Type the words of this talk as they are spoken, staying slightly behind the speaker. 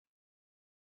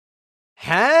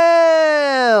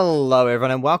Hello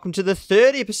everyone and welcome to the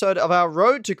third episode of our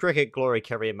Road to Cricket Glory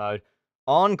Career Mode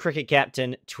on Cricket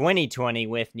Captain 2020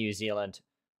 with New Zealand,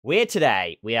 where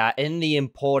today we are in the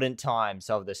important times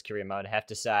of this career mode. I have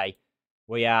to say,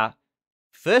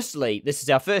 firstly, this is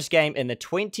our first game in the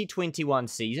 2021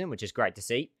 season, which is great to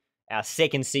see. Our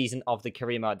second season of the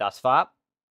career mode thus far.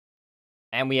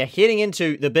 And we are heading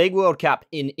into the big World Cup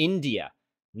in India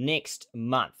next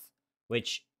month,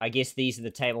 which I guess these are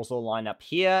the tables all lined up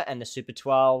here, and the Super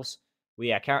 12s.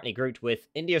 We are currently grouped with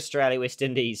India, Australia, West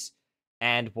Indies,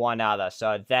 and one other.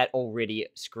 So that already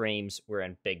screams we're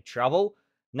in big trouble.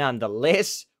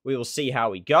 Nonetheless, we will see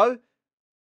how we go.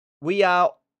 We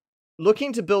are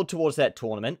looking to build towards that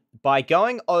tournament by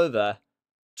going over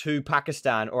to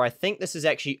Pakistan, or I think this is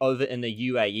actually over in the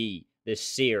UAE, this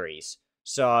series.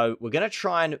 So we're going to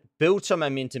try and build some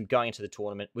momentum going into the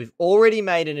tournament. We've already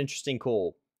made an interesting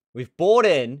call. We've brought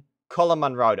in Colin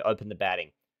Munro to open the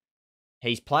batting.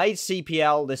 He's played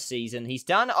CPL this season. He's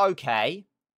done okay.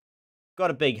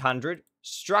 Got a big 100.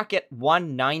 Struck at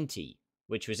 190,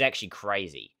 which was actually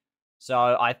crazy. So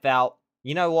I felt,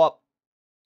 you know what?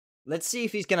 Let's see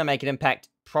if he's going to make an impact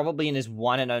probably in his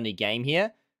one and only game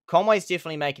here. Conway's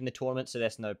definitely making the tournament, so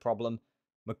that's no problem.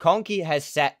 McConkey has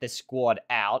sat the squad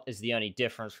out, is the only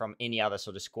difference from any other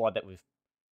sort of squad that we've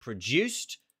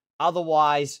produced.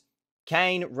 Otherwise,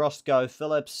 Kane, Roscoe,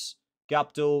 Phillips,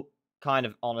 Guptill, kind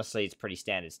of, honestly, it's pretty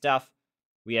standard stuff.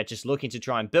 We are just looking to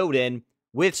try and build in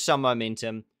with some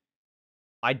momentum.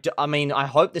 I mean, I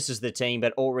hope this is the team,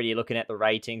 but already looking at the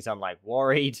ratings, I'm,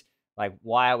 worried.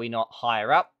 Why are we not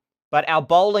higher up? But our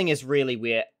bowling is really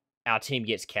where our team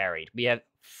gets carried. We have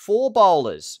 4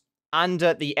 bowlers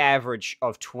under the average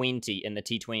of 20 in the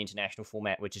T20 international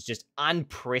format, which is just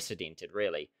unprecedented,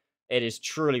 really. It is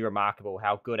truly remarkable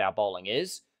how good our bowling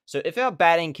is. So if our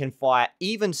batting can fire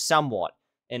even somewhat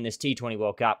in this T20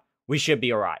 World Cup, we should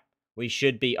be all right. We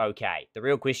should be okay. The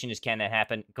real question is, can that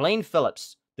happen? Glenn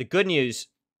Phillips, the good news,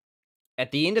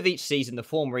 at the end of each season, the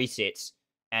form resets,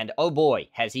 and oh boy,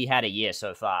 has he had a year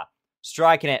so far.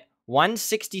 Striking at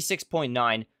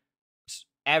 166.9,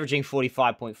 averaging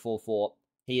 45.44.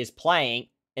 He is playing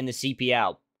in the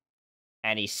CPL,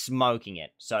 and he's smoking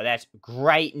it. So that's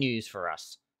great news for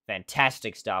us.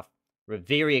 Fantastic stuff. We're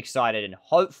very excited, and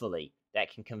hopefully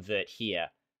that can convert here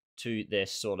to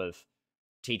this sort of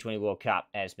T20 World Cup,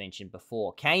 as mentioned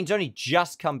before. Kane's only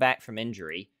just come back from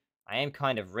injury. I am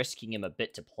kind of risking him a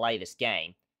bit to play this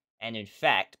game. And in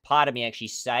fact, part of me actually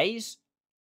says,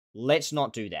 let's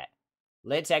not do that.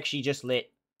 Let's actually just let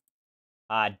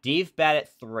Dev bat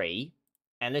at 3,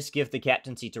 and let's give the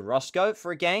captaincy to Roscoe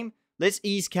for a game. Let's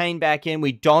ease Kane back in.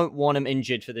 We don't want him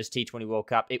injured for this T20 World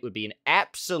Cup. It would be an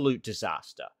absolute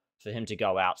disaster for him to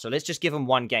go out. So let's just give him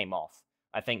one game off.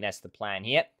 I think that's the plan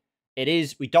here. It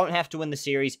is, we don't have to win the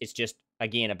series. It's just,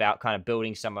 again, about kind of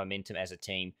building some momentum as a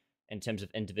team in terms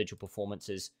of individual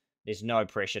performances. There's no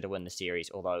pressure to win the series,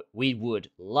 although we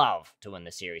would love to win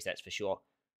the series, that's for sure.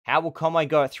 How will Conway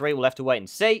go at 3? We'll have to wait and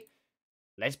see.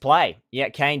 Let's play. Yeah,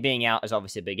 Kane being out is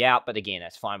obviously a big out, but again,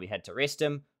 that's fine. We had to rest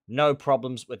him. No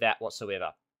problems with that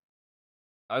whatsoever.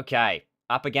 Okay,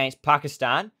 up against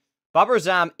Pakistan. Babar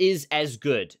Azam is as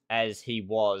good as he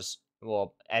was,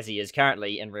 or as he is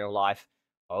currently in real life.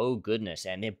 Oh, goodness,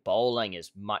 and their bowling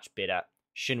is much better.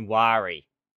 Shinwari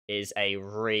is a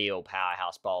real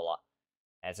powerhouse bowler.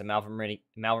 As a Melbourne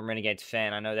Renegades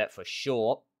fan, I know that for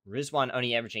sure. Rizwan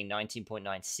only averaging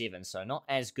 19.97, so not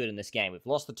as good in this game. We've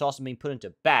lost the toss and been put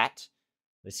into bat.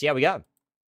 Let's see how we go.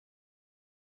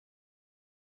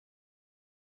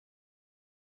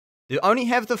 They only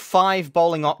have the 5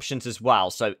 bowling options as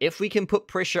well, so if we can put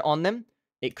pressure on them,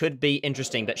 it could be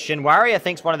interesting. But Shinwari, I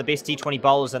think, is one of the best T20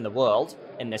 bowlers in the world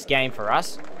in this game for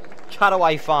us. Cut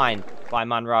away fine by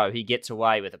Munro. He gets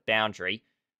away with a boundary.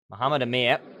 Muhammad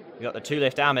Amir, we got the 2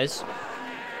 left armers.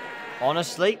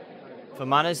 Honestly, for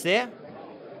Munners there,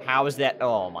 how is that?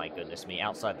 Oh my goodness me,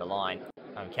 outside the line.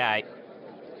 Okay.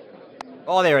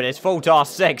 Oh, there it is. Full toss,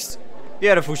 6.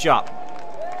 Beautiful shot.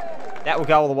 That will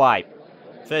go all the way.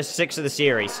 First 6 of the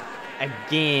series.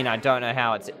 Again, I don't know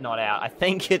how it's not out. I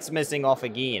think it's missing off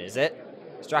again, is it?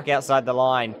 Struck outside the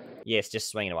line. Yes, just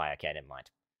swinging away. Okay, never mind.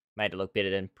 Made it look better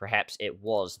than perhaps it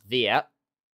was there.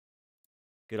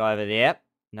 Good over there.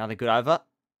 Another good over.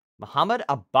 Muhammad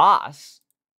Abbas.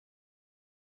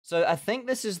 So I think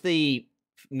this is the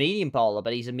medium bowler,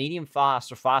 but he's a medium fast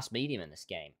or fast medium in this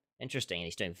game. Interesting, and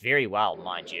he's doing very well,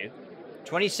 mind you.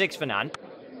 26 for none.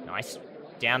 Nice.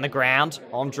 Down the ground,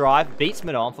 on drive, beats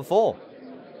mid on for 4.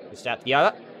 Good start the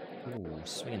over. Ooh,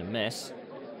 swing and a miss.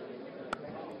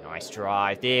 Nice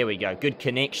drive. There we go. Good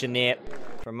connection there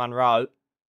from Munro.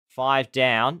 5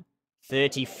 down.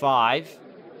 35.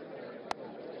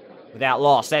 Without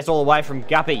loss. That's all the way from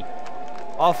Guppy.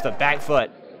 Off the back foot.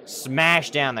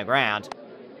 Smash down the ground.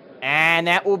 And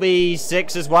that will be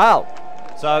 6 as well.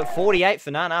 So 48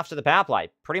 for none after the power play.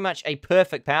 Pretty much a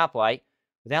perfect power play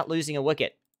without losing a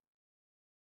wicket.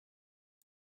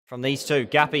 From these two.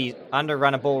 Guppy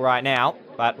underrun a ball right now.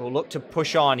 But we'll look to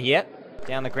push on here.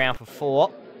 Down the ground for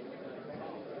 4.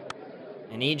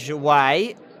 An edge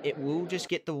away. It will just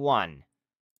get the 1.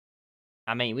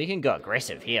 I mean, we can go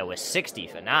aggressive here. We're 60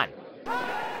 for none.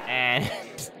 And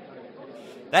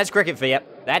that's cricket for you.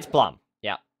 That's plum.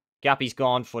 Yeah. Guppy's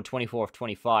gone for 24 of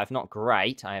 25. Not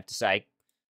great, I have to say.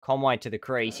 Conway to the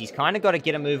crease. He's kind of got to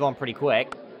get a move on pretty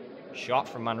quick. Shot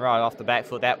from Munro off the back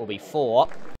foot. That will be 4.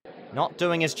 Not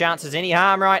doing his chances any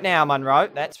harm right now, Munro.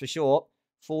 That's for sure.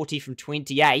 40 from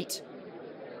 28.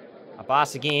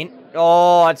 Abbas again.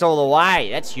 Oh, it's all the way.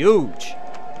 That's huge.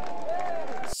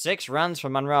 6 runs for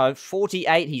Munro.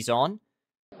 48 he's on.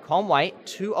 Conway,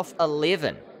 2 of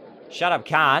 11. Shut up,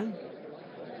 Khan.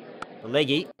 The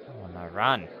leggy. Oh, no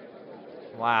run.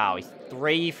 Wow, he's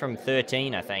 3 from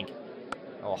 13, I think.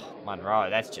 Oh, Munro,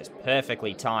 that's just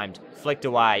perfectly timed. Flicked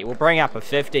away. We'll bring up a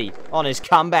 50 on his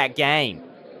comeback game.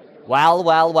 Well,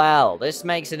 well, well. This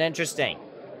makes it interesting.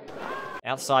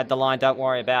 Outside the line, don't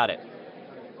worry about it.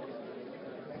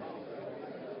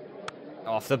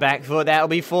 Off the back foot, that'll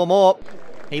be 4 more.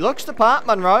 He looks the part,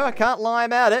 Munro. I can't lie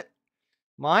about it.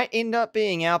 Might end up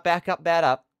being our backup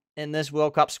batter in this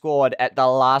World Cup squad at the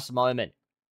last moment.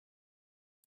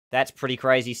 That's pretty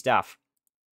crazy stuff.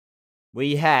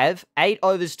 We have 8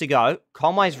 overs to go.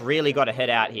 Conway's really got a hit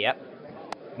out here.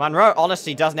 Munro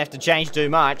honestly doesn't have to change too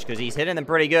much because he's hitting them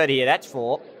pretty good here. That's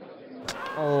 4.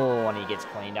 Oh, and he gets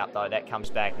cleaned up though. That comes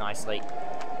back nicely.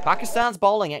 Pakistan's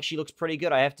bowling actually looks pretty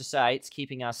good, I have to say. It's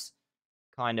keeping us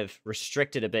kind of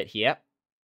restricted a bit here.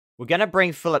 We're going to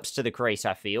bring Phillips to the crease,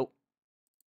 I feel.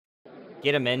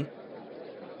 Get him in.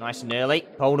 Nice and early.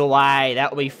 Pulled away. That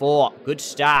will be 4. Good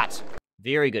start.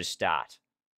 Very good start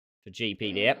for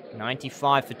GP there.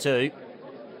 95 for 2.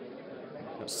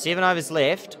 Got 7 overs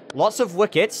left. Lots of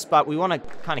wickets, but we want to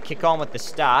kind of kick on with the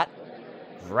start.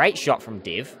 Great shot from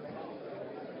Dev.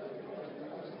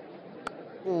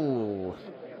 Ooh.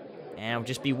 And it'll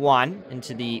just be 1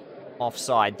 into the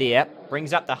offside there.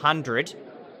 Brings up the 100.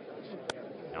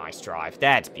 Nice drive.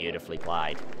 That's beautifully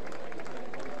played.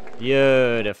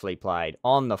 Beautifully played.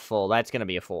 On the full. That's going to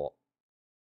be a 4.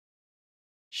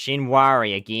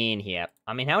 Shinwari again here.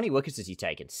 I mean, how many wickets has he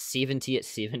taken? 70 at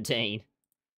 17.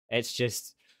 It's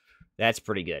just... That's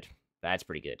pretty good. That's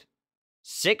pretty good.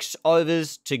 6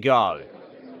 overs to go.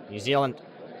 New Zealand,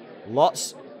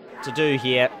 lots to do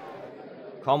here.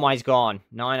 Conway's gone.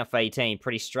 9 of 18.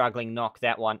 Pretty struggling knock,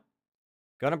 that one.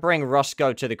 Gonna bring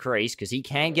Roscoe to the crease, because he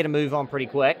can get a move on pretty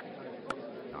quick.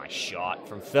 Nice shot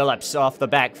from Phillips off the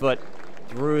back foot.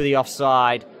 Through the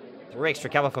offside. 3 extra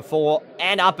cover for 4.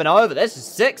 And up and over. This is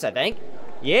 6, I think.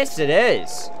 Yes, it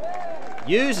is.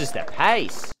 Uses the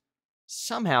pace.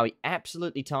 Somehow he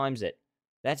absolutely times it.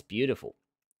 That's beautiful.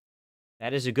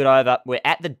 That is a good over. We're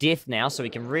at the death now, so we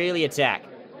can really attack.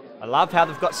 I love how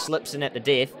they've got slips in at the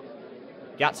death.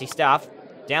 Gutsy stuff.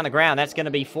 Down the ground, that's going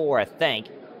to be 4, I think.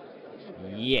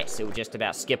 Yes, it will just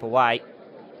about skip away.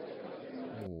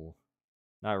 Ooh,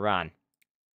 no run.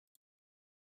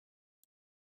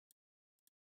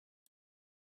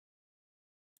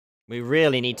 We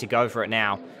really need to go for it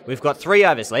now. We've got 3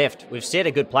 overs left. We've set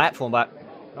a good platform, but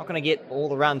not going to get all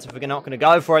the runs if we're not going to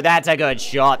go for it. That's a good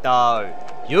shot, though.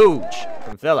 Huge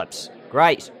from Phillips.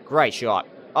 Great, great shot.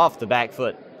 Off the back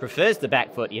foot. Prefers the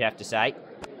back foot, you'd have to say.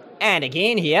 And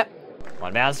again here.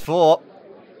 1 bounce 4.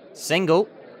 Single.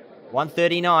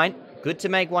 139. Good to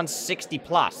make 160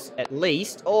 plus, at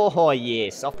least. Oh,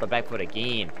 yes. Off the back foot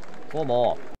again. 4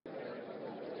 more.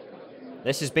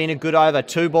 This has been a good over.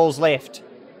 2 balls left.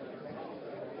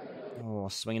 Oh,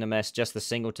 swing and a miss. Just the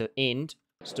single to end.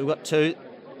 Still got 2.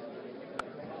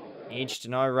 Edge to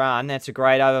no run. That's a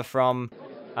great over from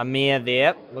Amir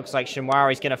there. Looks like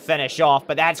Shinwari's going to finish off,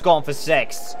 but that's gone for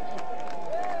 6.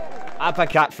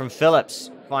 Uppercut from Phillips.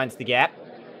 Finds the gap.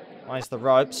 Finds the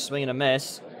ropes. Swing and a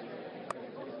miss.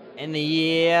 In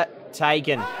the air.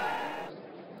 Taken.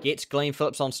 Gets Glenn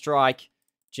Phillips on strike.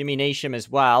 Jimmy Neesham as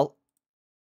well.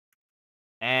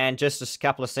 And just a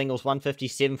couple of singles.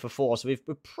 157 for 4. So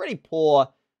we're pretty poor,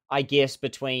 I guess,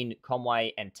 between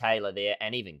Conway and Taylor there.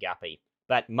 And even Guppy.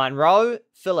 But Munro,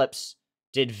 Phillips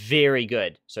did very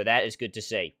good. So that is good to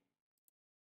see.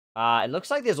 It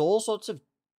looks like there's all sorts of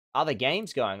other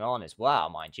games going on as well,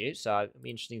 mind you. So it'll be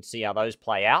interesting to see how those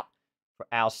play out. For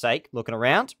our sake, looking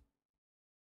around.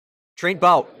 Trent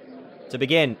Bolt to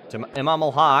begin. To Imam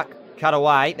Al Haq. Cut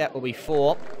away. That will be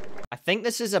 4. I think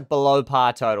this is a below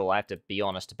par total. I have to be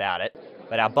honest about it.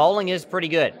 But our bowling is pretty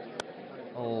good.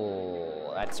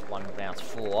 Oh, that's 1 bounce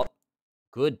 4.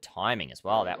 Good timing as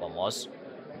well, that one was.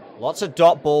 Lots of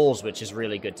dot balls, which is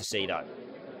really good to see, though.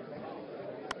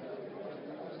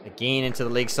 Again, into the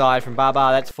leg side from Baba.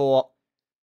 That's 4.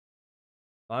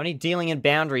 Only dealing in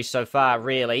boundaries so far,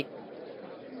 really.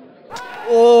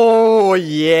 Oh,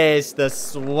 yes, the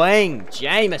swing.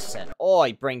 Jamieson. Oh,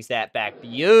 he brings that back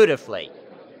beautifully.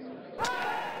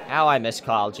 How I miss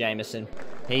Kyle Jamieson.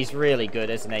 He's really good,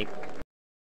 isn't he?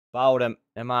 Bowled him.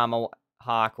 Imam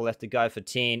Hark will have to go for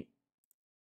 10.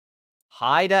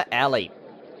 Hyder Ali.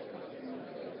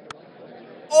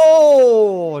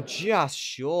 Oh, just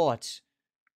short.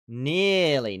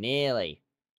 Nearly.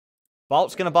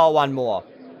 Bolt's going to bowl one more.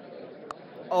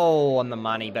 Oh, on the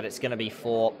money, but it's going to be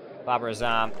 4. Babar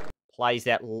Azam plays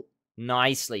that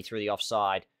nicely through the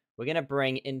offside. We're going to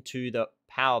bring into the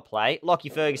power play. Lockie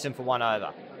Ferguson for 1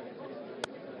 over.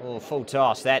 Oh, full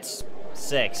toss. That's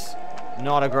 6.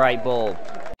 Not a great ball.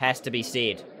 Has to be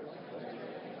said.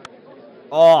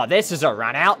 Oh, this is a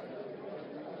run out.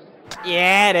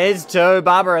 Yeah, it is too.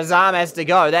 Babar Azam has to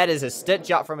go. That is a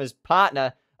stitch up from his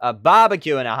partner. A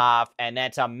barbecue and a half. And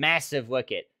that's a massive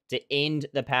wicket to end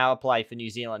the power play for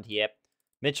New Zealand here.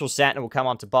 Mitchell Satner will come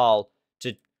on to bowl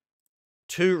to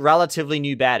 2 relatively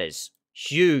new batters.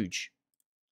 Huge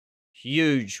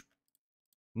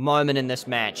moment in this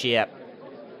match here.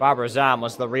 Babar Azam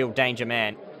was the real danger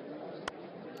man.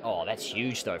 Oh, that's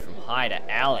huge, though, from Hyder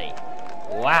Ali.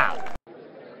 Wow.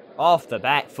 Off the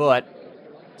back foot.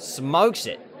 Smokes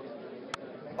it.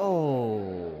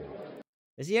 Oh.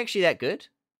 Is he actually that good?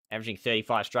 Averaging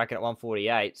 35, striking at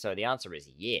 148. So the answer is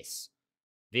yes.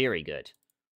 Very good.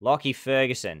 Lockie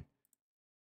Ferguson.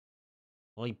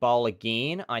 Will he bowl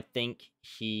again? I think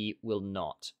he will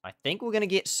not. I think we're going to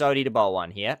get Sodhi to bowl one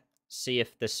here. See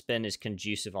if the spin is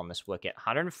conducive on this wicket.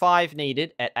 105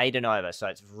 needed at 8 and over. So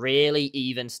it's really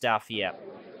even stuff here.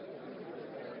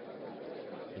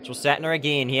 Mitchell Satner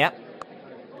again here.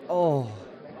 Oh.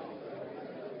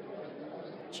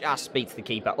 Just beats the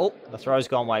keeper. Oh, the throw's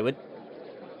gone wayward.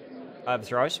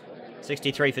 Overthrows.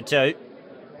 63 for 2.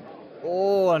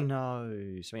 Oh,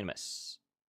 no. Swing and miss.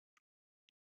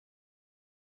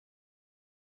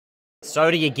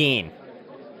 Sodhi again.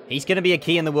 He's going to be a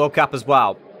key in the World Cup as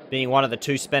well, being one of the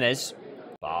 2 spinners.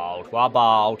 Bowled. Well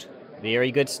bowled.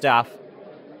 Very good stuff.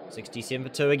 67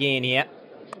 for 2 again here.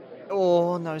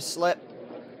 Oh, no slip.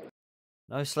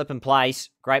 No slip in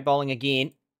place. Great bowling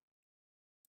again.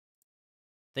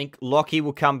 I think Lockie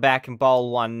will come back and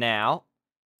bowl one now.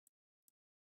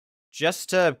 Just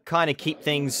to kind of keep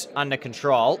things under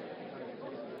control.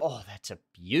 Oh, that's a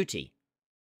beauty.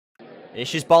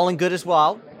 Ish is bowling good as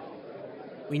well.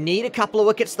 We need a couple of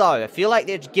wickets, though. I feel like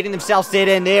they're getting themselves set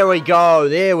in. There we go.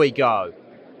 There we go.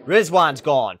 Rizwan's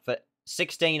gone for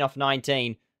 16 off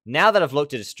 19. Now that I've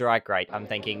looked at his strike rate, I'm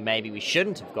thinking maybe we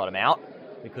shouldn't have got him out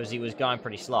because he was going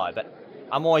pretty slow. But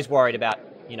I'm always worried about,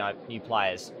 you know, new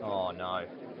players. Oh, no.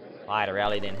 Hyder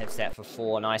Ali then hits that for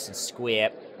 4. Nice and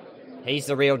square. He's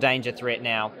the real danger threat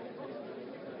now.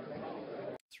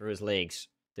 Through his legs.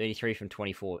 33 from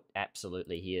 24.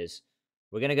 Absolutely, he is.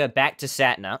 We're going to go back to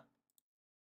Satner.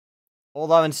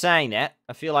 Although in saying that,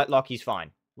 I feel like Lockie's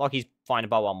fine. Lockie's fine to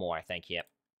bowl one more, I think, yep.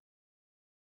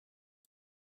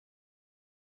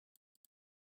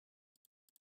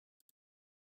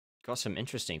 Got some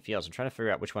interesting fields. I'm trying to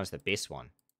figure out which one's the best one.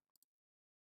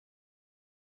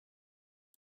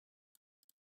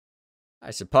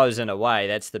 I suppose, in a way,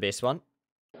 that's the best one.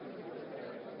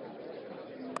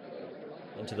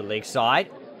 Into the leg side.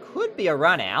 Could be a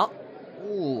run out.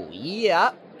 Ooh,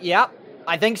 yeah.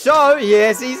 I think so.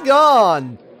 Yes, he's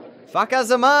gone. Fakhar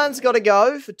Zaman's got to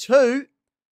go for 2.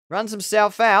 Runs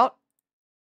himself out.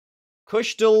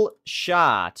 Kushdal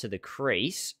Shah to the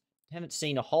crease. Haven't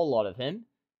seen a whole lot of him.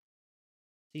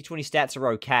 T20 stats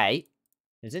are okay.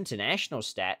 His international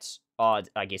stats, oh,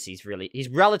 I guess he's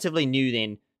relatively new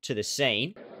then to the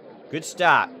scene. Good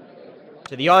start.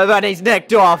 To the over, and he's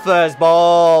nicked off first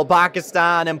ball.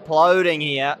 Pakistan imploding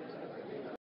here.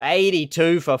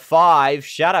 82 for 5.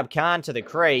 Shadab Khan to the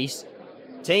crease.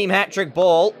 Team hat-trick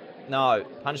ball. No,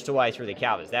 punched away through the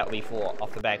covers. That will be 4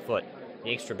 off the back foot.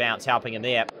 The extra bounce helping him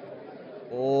there.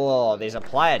 Oh, there's a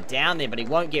player down there, but he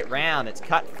won't get round. It's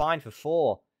cut fine for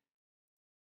 4.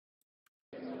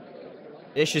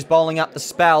 Ish is bowling up the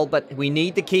spell, but we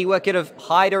need the key wicket of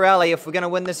Hyder Ali if we're going to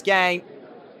win this game.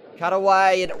 Cut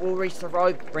away, and it will reach the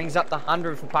rope. Brings up the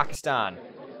 100 for Pakistan.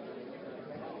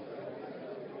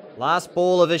 Last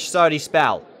ball of Ish Sodhi's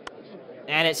spell.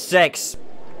 And it's 6.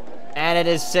 And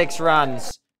it is 6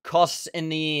 runs. costs in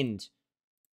the end.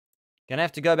 Gonna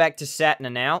have to go back to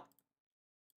Satner now.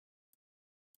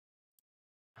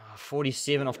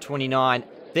 47 off 29.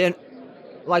 Then,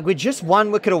 like, we're just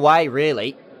 1 wicket away,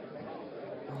 really.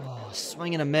 Oh,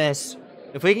 swing and a miss.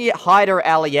 If we can get Hyder or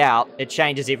Ali out, it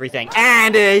changes everything.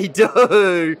 And we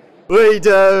do! We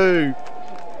do!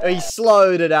 He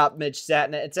slowed it up, Mitch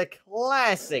Satner. It's a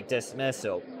classic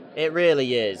dismissal. It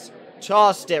really is.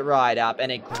 Tossed it right up,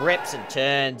 and it grips and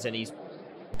turns, and he's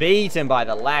beaten by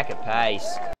the lack of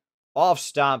pace. Off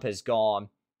stump has gone,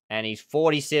 and he's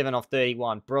 47 off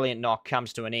 31. Brilliant knock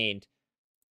comes to an end.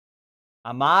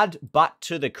 Ahmad butt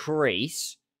to the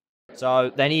crease.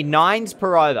 So they need 9s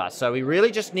per over. So we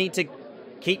really just need to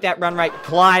keep that run rate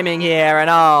climbing here. And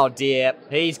oh dear,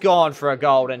 he's gone for a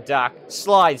golden duck.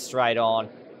 Slides straight on.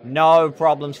 No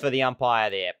problems for the umpire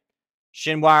there.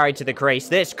 Shinwari to the crease.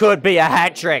 This could be a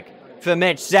hat-trick for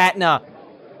Mitch Satner.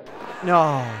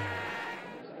 No.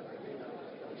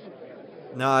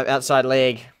 No, outside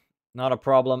leg. Not a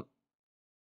problem.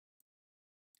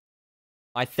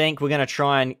 I think we're going to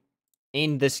try and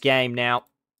end this game now.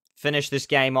 Finish this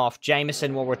game off.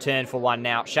 Jameson will return for one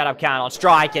now. Shut up, Khan on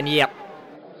strike, and yep.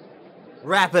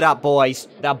 Wrap it up, boys.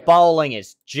 The bowling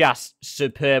is just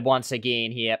superb once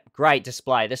again here. Great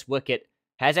display. This wicket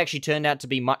has actually turned out to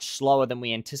be much slower than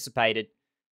we anticipated.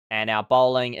 And our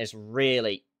bowling is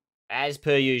really, as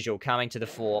per usual, coming to the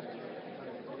fore.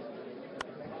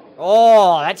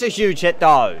 Oh, that's a huge hit,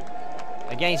 though.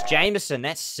 Against Jameson,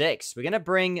 that's 6. We're going to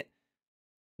bring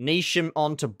Neesham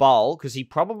on to bowl, because he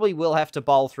probably will have to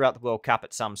bowl throughout the World Cup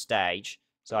at some stage.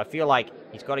 So I feel like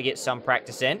he's got to get some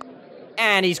practice in.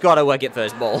 And he's got a wicket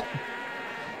first ball.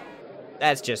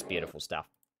 That's just beautiful stuff.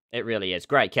 It really is.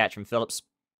 Great catch from Phillips.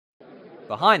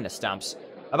 Behind the stumps.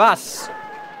 Abbas.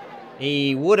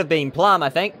 He would have been plum, I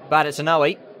think, but it's a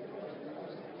no-eat.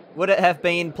 Would it have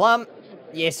been plum?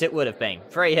 Yes, it would have been.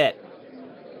 Free hit.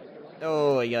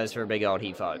 Oh, he goes for a big old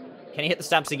heave-ho. Can he hit the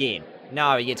stumps again?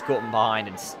 No, he gets caught from behind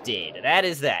instead. That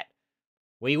is that.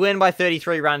 We win by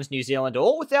 33 runs, New Zealand,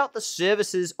 all without the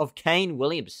services of Kane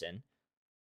Williamson.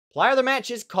 Player of the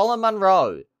match is Colin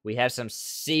Munro. We have some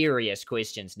serious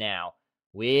questions now.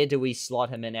 Where do we slot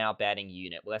him in our batting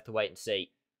unit? We'll have to wait and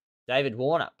see. David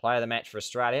Warner, player of the match for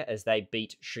Australia as they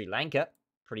beat Sri Lanka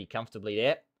pretty comfortably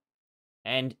there.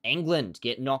 And England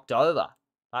get knocked over.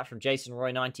 Apart from Jason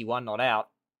Roy, 91, not out.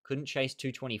 Couldn't chase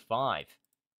 225.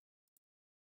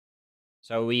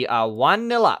 So we are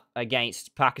 1-0 up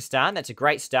against Pakistan. That's a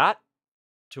great start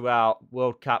to our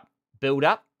World Cup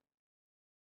build-up.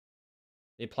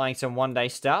 They're playing some one-day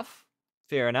stuff.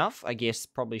 Fair enough. I guess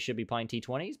probably should be playing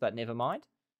T20s, but never mind.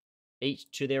 Each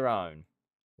to their own.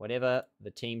 Whatever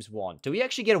the teams want. Do we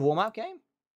actually get a warm-up game?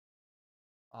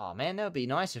 Oh, man, that would be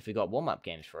nice if we got warm-up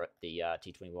games for it, the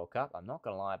T20 World Cup. I'm not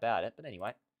going to lie about it, but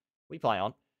anyway, we play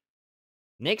on.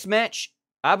 Next match,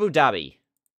 Abu Dhabi.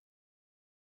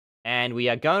 And we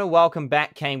are going to welcome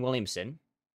back Kane Williamson.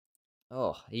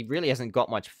 Oh, he really hasn't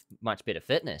got much better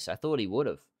fitness. I thought he would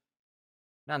have.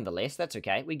 Nonetheless, that's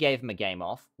okay. We gave him a game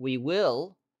off. We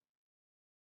will.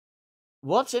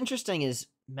 What's interesting is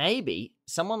maybe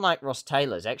someone like Ross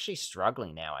Taylor is actually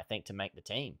struggling now, I think, to make the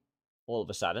team. All of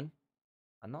a sudden.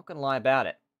 I'm not going to lie about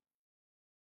it.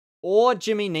 Or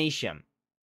Jimmy Neesham.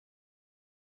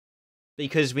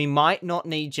 Because we might not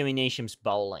need Jimmy Neesham's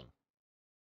bowling.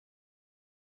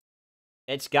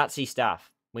 It's gutsy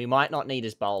stuff. We might not need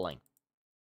his bowling.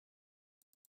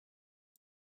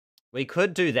 We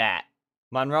could do that.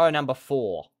 Munro number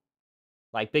 4.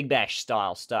 Like Big Bash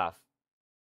style stuff.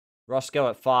 Roscoe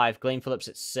at 5. Glenn Phillips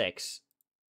at 6.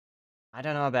 I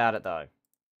don't know about it though.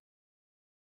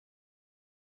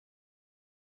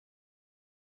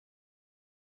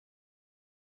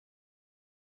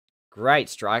 Great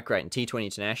strike rate in T20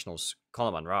 Internationals,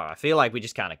 Colin Munro. I feel like we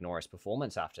just can't ignore his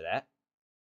performance after that.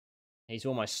 He's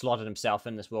almost slotted himself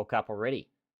in this World Cup already.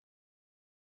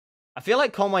 I feel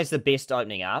like Conway's the best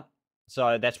opening up,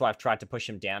 so that's why I've tried to push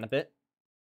him down a bit.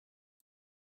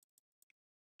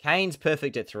 Kane's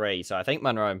perfect at 3, so I think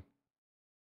Munro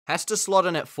has to slot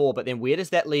in at 4, but then where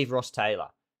does that leave Ross Taylor?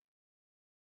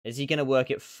 Is he going to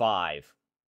work at 5?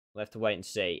 We'll have to wait and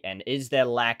see. And is there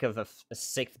lack of a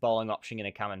 6th bowling option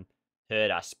going to come and hurt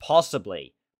us?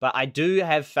 Possibly. But I do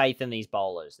have faith in these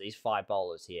bowlers, these 5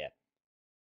 bowlers here.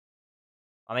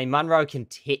 I mean, Munro can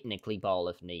technically bowl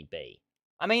if need be.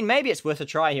 I mean, maybe it's worth a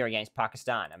try here against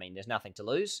Pakistan. I mean, there's nothing to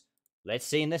lose. Let's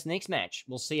see in this next match.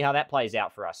 We'll see how that plays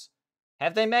out for us.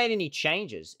 Have they made any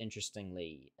changes,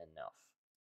 interestingly enough?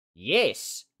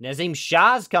 Yes. Nazim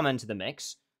Shah's come into the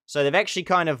mix. So they've actually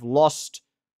kind of lost,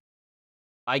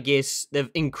 I guess, they've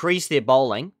increased their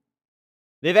bowling.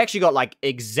 They've actually got, like,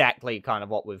 exactly kind of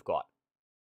what we've got.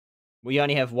 We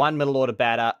only have one middle order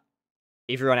batter.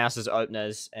 Everyone else is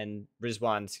openers. And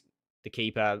Rizwan's the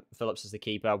keeper. Phillips is the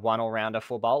keeper. One all-rounder,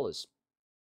 4 bowlers.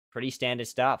 Pretty standard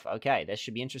stuff. Okay, that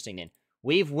should be interesting then.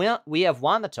 We have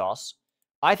won the toss.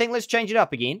 I think let's change it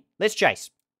up again. Let's chase.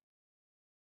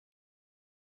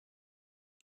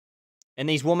 In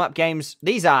these warm-up games,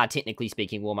 these are, technically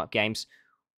speaking, warm-up games.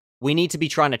 We need to be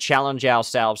trying to challenge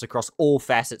ourselves across all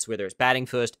facets, whether it's batting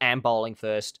first and bowling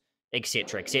first,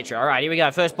 etc., etc. All right, here we go.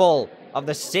 First ball of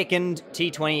the second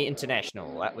T20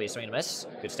 International. That we're swinging a miss.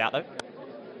 Good start, though.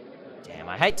 Damn,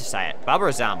 I hate to say it. Babar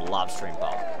Azam loves Trent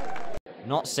Bolt.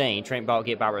 Not seeing Trent Bolt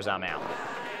get Babar Azam out.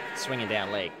 Swinging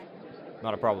down leg.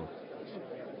 Not a problem.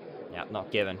 Yep,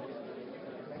 not given.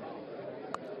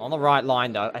 On the right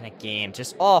line, though, and again,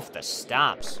 just off the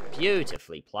stumps.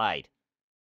 Beautifully played.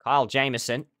 Kyle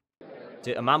Jamieson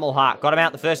to Imam Haq. Got him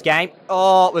out the first game.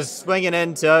 Oh, it was swinging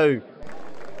in, too.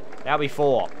 That'll be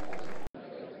 4.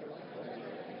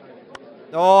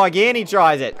 Oh, again he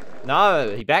tries it.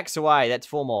 No, he backs away. That's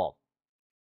 4 more.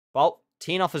 Bolt,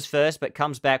 10 off his first, but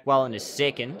comes back well in his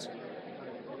second.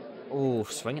 Ooh,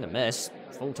 swing and a miss.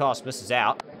 Full toss, misses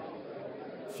out.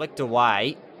 Flicked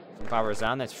away from Babar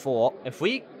Azam. That's 4. If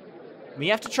we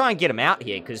have to try and get him out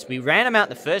here, because we ran him out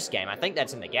in the first game. I think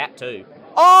that's in the gap, too.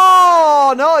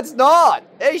 Oh, no, it's not.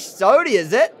 Ish Sodhi,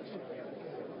 is it?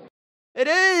 It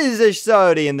is Ish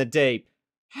Sodhi in the deep.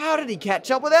 How did he catch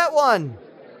up with that one?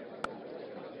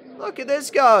 Look at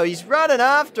this go. He's running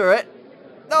after it.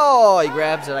 Oh, he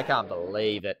grabs it. I can't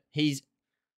believe it.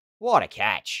 What a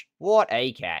catch. What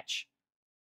a catch.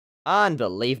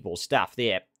 Unbelievable stuff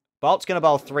there. Bolt's going to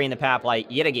bowl 3 in the power play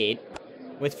yet again.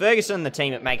 With Ferguson in the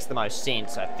team, it makes the most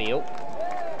sense, I feel.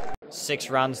 6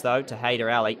 runs, though, to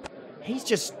Haider Ali. He's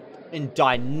just in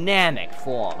dynamic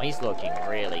form. He's looking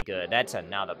really good. That's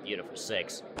another beautiful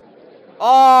 6.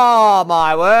 Oh,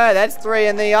 my word. That's 3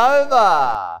 in the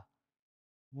over.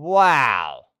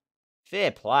 Wow.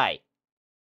 Fair play.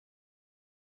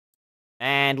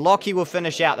 And Lockie will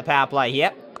finish out the power play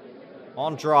here.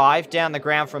 On drive, down the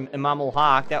ground from Imam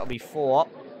Haq. That will be 4.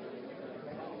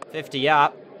 50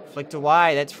 up. Flicked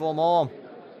away. That's 4 more.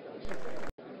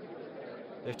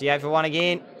 58 for 1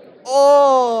 again.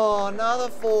 Oh, another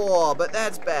 4. But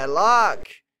that's bad luck.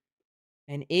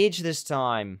 An edge this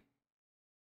time.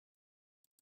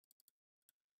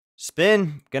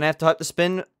 Spin. Gonna have to hope the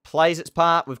spin plays its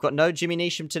part. We've got no Jimmy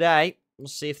Neesham today. We'll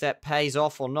see if that pays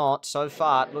off or not. So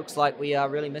far, it looks like we are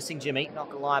really missing Jimmy. Not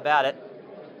gonna lie about it.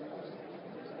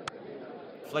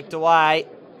 Flicked away.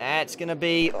 That's gonna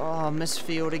be... Oh,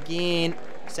 misfield again.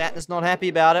 Satner's not happy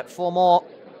about it. 4 more.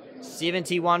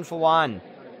 71 for 1.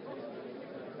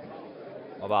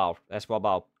 Well bowled. That's well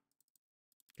bowled.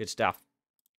 Good stuff.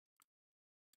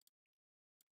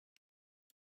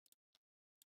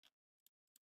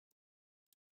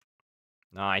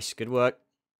 Nice. Good work.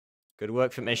 Good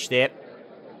work from Ish there.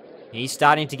 He's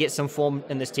starting to get some form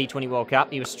in this T20 World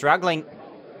Cup. He was struggling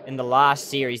in the last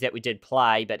series that we did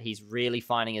play, but he's really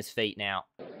finding his feet now.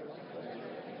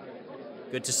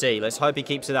 Good to see. Let's hope he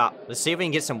keeps it up. Let's see if we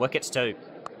can get some wickets too.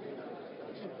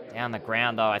 Down the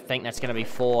ground, though. I think that's going to be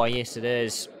 4. Yes, it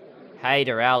is.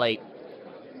 Haider Ali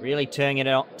really turning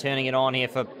it on here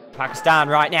for Pakistan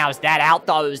right now. Is that out,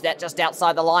 though? Is that just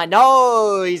outside the line?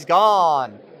 No, he's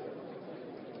gone.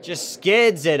 Just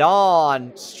skids it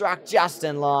on. Struck just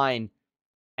in line.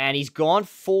 And he's gone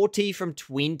 40 from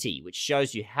 20, which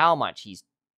shows you how much he's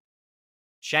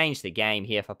changed the game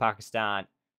here for Pakistan.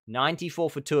 94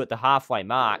 for 2 at the halfway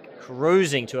mark.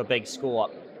 Cruising to a big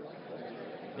score.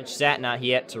 Mitch Satner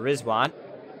here to Rizwan.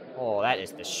 Oh, that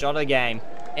is the shot of the game.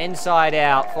 Inside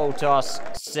out, full toss,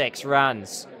 6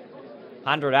 runs.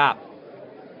 100 up.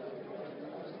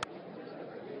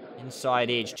 Inside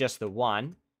edge, just the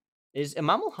 1. Is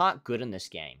Imam Haq good in this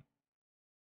game?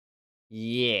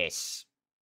 Yes.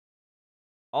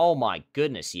 Oh my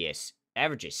goodness, yes.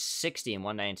 Averages 60 in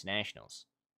one-day internationals.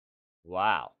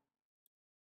 Wow.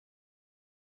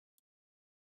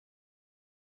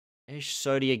 Ish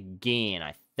Sodhi again,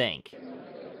 I think.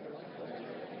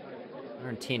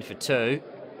 110 for 2.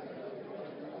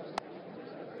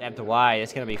 Dabbed away.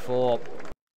 That's going to be 4.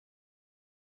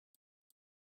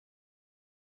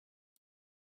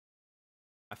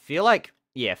 I feel like,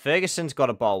 yeah, Ferguson's got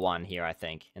to bowl 1 here, I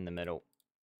think, in the middle.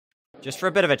 Just for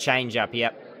a bit of a change-up,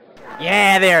 yep.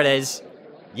 Yeah, there it is.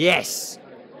 Yes.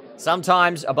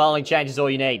 Sometimes a bowling change is all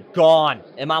you need. Gone.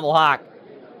 Imam Haq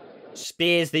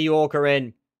spears the Yorker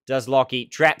in. Does Lockie.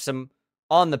 Traps him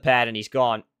on the pad, and he's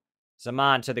gone.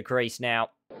 Zaman to the crease now.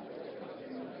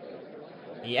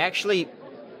 He actually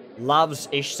loves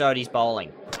Ish Sodhi's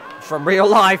bowling. from real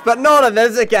life, but not on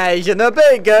this occasion. The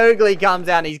big googly comes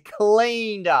out and he's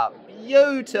cleaned up.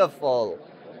 Beautiful.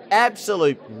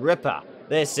 Absolute ripper.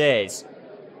 This is.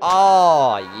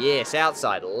 Oh, yes,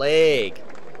 outside leg.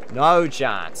 No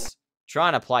chance.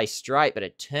 Trying to play straight, but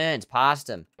it turns past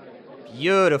him.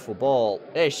 Beautiful ball.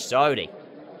 Ish Sodi.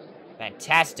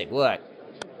 Fantastic work.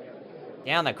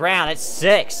 Down the ground, it's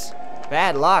 6.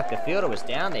 Bad luck. The fielder was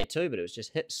down there too, but it was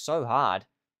just hit so hard.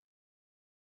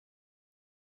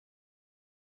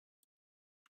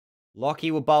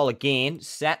 Lockie will bowl again.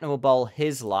 Satner will bowl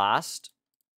his last.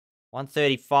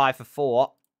 135 for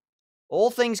 4.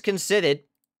 All things considered,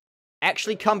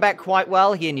 actually come back quite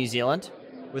well here, New Zealand,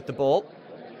 with the ball.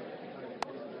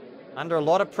 Under a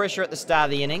lot of pressure at the start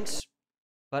of the innings.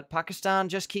 But Pakistan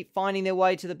just keep finding their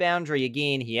way to the boundary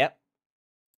again here.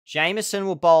 Jameson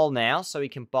will bowl now, so he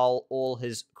can bowl all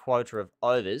his quota of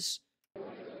overs.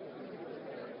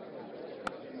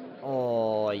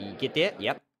 Oh, you get there?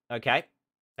 Yep. Okay.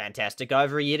 Fantastic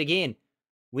over yet again.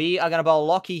 We are going to bowl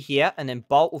Lockie here, and then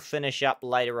Bolt will finish up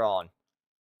later on.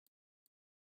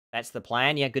 That's the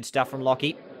plan. Yeah, good stuff from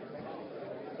Lockie.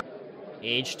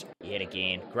 Edged yet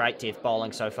again. Great death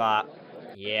bowling so far.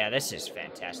 Yeah, this is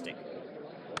fantastic.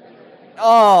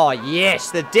 Oh,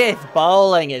 yes, the death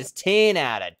bowling is 10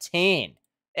 out of 10.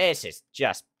 This is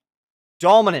just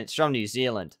dominance from New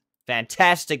Zealand.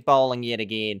 Fantastic bowling yet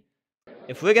again.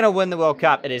 If we're going to win the World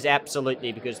Cup, it is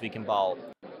absolutely because we can bowl.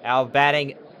 Our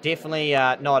batting, definitely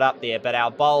not up there, but our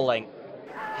bowling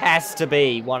has to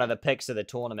be one of the picks of the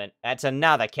tournament. That's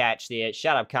another catch there.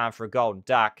 Shut up, Khan, for a golden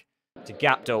duck to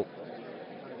Guptill.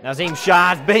 Nazim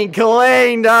Shah's been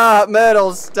cleaned up.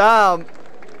 Middle stump.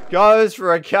 Goes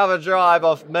for a cover drive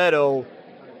off middle.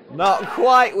 Not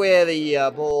quite where the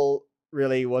ball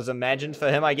really was imagined for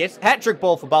him, I guess. Hat-trick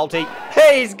ball for Bolty.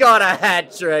 He's got a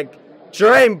hat-trick.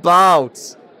 Dream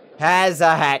Bolt has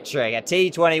a hat-trick. A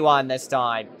T21 this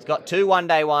time. He's got 2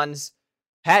 one-day ones.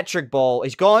 Hat-trick ball.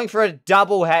 He's going for a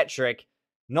double hat-trick.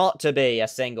 Not to be a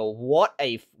single. What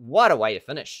a way to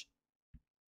finish.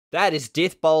 That is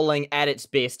death bowling at its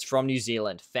best from New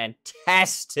Zealand.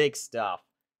 Fantastic stuff.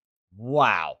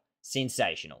 Wow.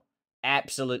 Sensational.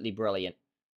 Absolutely brilliant.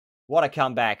 What a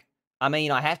comeback. I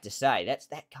mean, I have to say,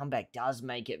 that comeback does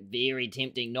make it very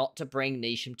tempting not to bring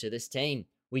Neesham to this team.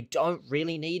 We don't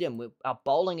really need him. Our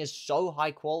bowling is so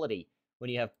high quality.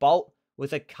 When you have Bolt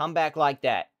with a comeback like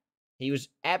that. He was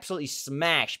absolutely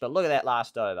smashed, but look at that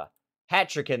last over.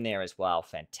 Hat-trick in there as well.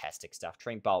 Fantastic stuff.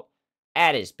 Trent Bolt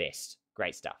at his best.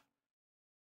 Great stuff.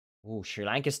 Ooh, Sri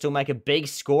Lanka still make a big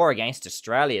score against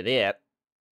Australia there.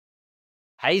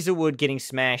 Hazelwood getting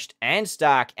smashed, and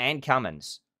Stark and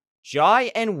Cummins.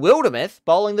 Jai and Wildermuth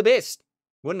bowling the best.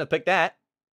 Wouldn't have picked that.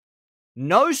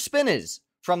 No spinners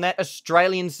from that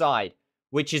Australian side,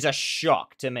 which is a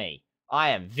shock to me. I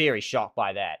am very shocked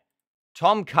by that.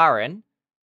 Tom Curran.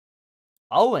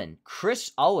 Owen.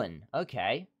 Chris Owen.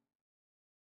 Okay.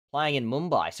 Playing in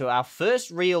Mumbai. So our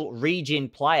first real regen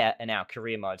player in our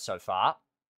career mode so far.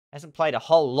 Hasn't played a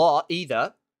whole lot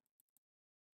either.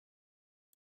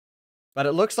 But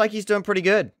it looks like he's doing pretty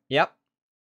good. Yep.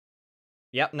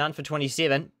 Yep, none for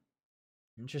 27.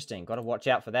 Interesting. Got to watch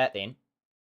out for that then.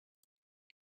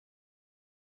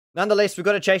 Nonetheless, we've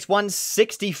got to chase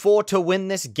 164 to win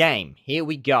this game. Here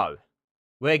we go.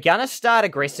 We're going to start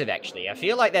aggressive, actually. I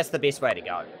feel like that's the best way to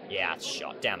go. Yeah, it's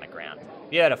shot down the ground.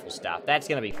 Beautiful stuff. That's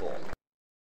going to be 4.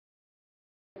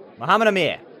 Muhammad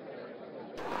Amir.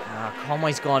 Oh,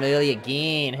 Conway's gone early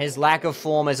again. His lack of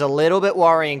form is a little bit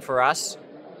worrying for us.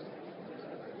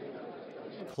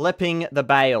 Clipping the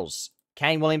bails.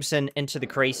 Kane Williamson into the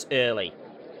crease early.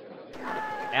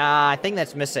 I think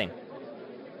that's missing.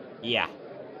 Yeah.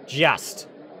 Just.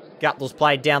 Guptill's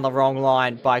played down the wrong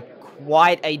line by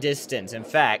quite a distance. In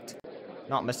fact,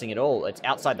 not missing at all. It's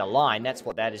outside the line. That's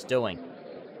what that is doing.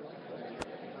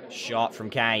 Shot from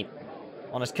Kane.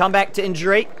 On his comeback to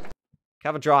injury.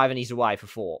 Cover drive and he's away for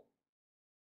 4.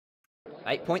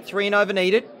 8.3 and over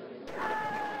needed.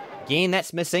 Again,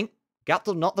 that's missing.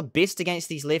 Guptill not the best against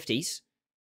these lefties.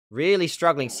 Really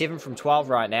struggling. 7 from 12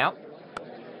 right now.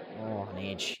 Oh, an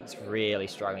edge. He's really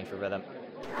struggling for rhythm.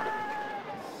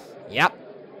 Yep.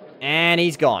 And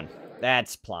he's gone.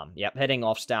 That's plumb. Yep, hitting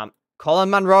off stump.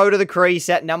 Colin Munro to the crease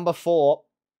at number 4.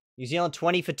 New Zealand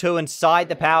 20 for 2 inside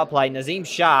the power play. Nazim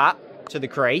Shah to the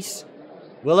crease.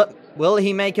 Will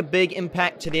he make a big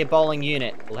impact to their bowling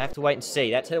unit? We'll have to wait and see.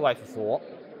 That's hit away for 4.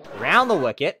 Round the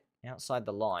wicket. Outside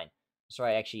the line.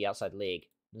 Sorry, actually outside leg.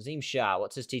 Nazim Shah,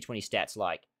 what's his T20 stats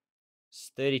like?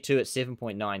 It's 32 at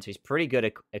 7.9, so he's pretty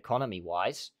good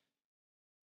economy-wise.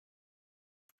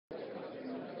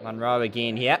 Munro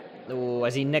again here. Oh,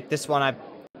 has he nicked this one?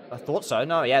 I thought so.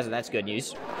 No, he hasn't. That's good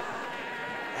news.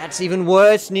 That's even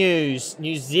worse news.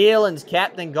 New Zealand's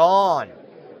captain gone.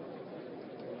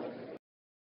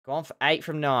 Gone for 8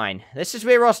 from 9. This is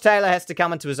where Ross Taylor has to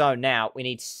come into his own now. We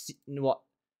need, what,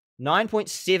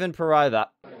 9.7 per over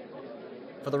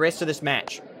for the rest of this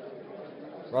match.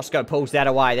 Roscoe pulls that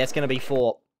away. That's going to be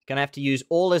 4. Going to have to use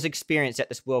all his experience at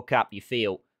this World Cup, you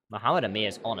feel. Mohamed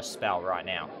Amir's on a spell right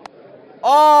now.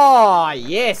 Oh,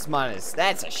 yes, Munners.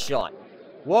 That's a shot.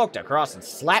 Walked across and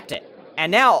slapped it.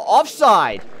 And now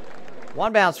offside.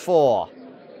 1 bounce 4.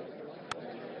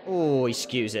 Oh, he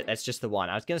skews it. That's just the one.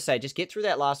 I was going to say, just get through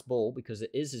that last ball because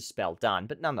it is his spell done.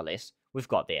 But nonetheless, we've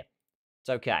got there. It's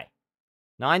okay.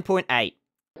 9.8.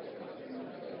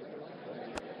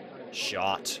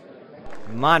 Shot.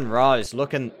 Munro's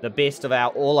looking the best of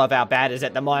all of our batters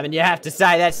at the moment. You have to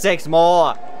say that's 6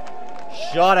 more.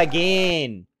 Shot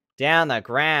again. Down the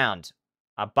ground.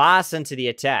 Abbas into the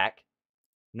attack.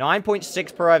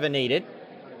 9.6 per over needed.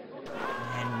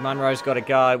 And Munro's got to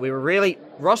go. We were really...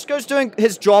 Roscoe's doing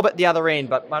his job at the other end,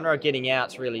 but Munro getting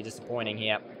out's really disappointing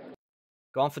here.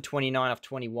 Gone for 29 off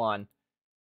 21.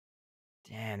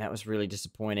 Damn, that was really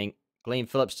disappointing. Glenn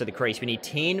Phillips to the crease. We need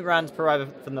 10 runs per over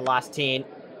from the last 10.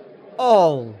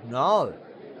 Oh, no.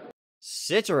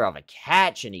 Sitter of a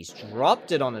catch, and he's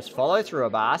dropped it on his follow-through,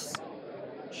 Abbas.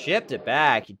 Chipped it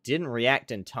back. He didn't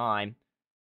react in time.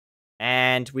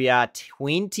 And we are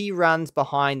 20 runs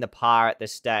behind the par at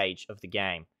this stage of the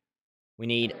game. We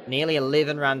need nearly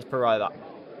 11 runs per over.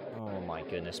 Oh, my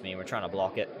goodness me. We're trying to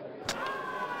block it.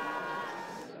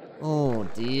 Oh,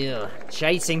 dear.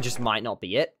 Chasing just might not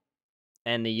be it.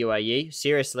 And the UAE.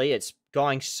 Seriously, it's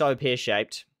going so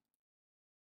pear-shaped.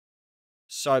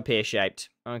 So pear-shaped.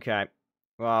 Okay.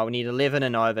 Well, we need 11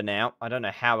 and over now. I don't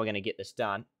know how we're going to get this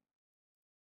done.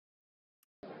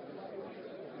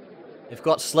 They've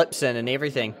got slips in and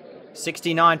everything.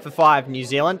 69 for 5, New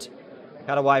Zealand.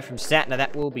 Cut away from Satner.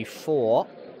 That will be 4.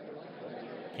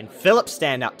 Can Phillips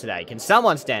stand up today? Can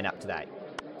someone stand up today?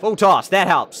 Full toss. That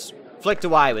helps. Flicked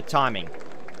away with timing.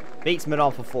 Beats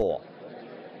mid-on for 4.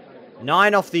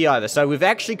 9 off the over. So we've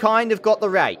actually kind of got the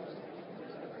rate.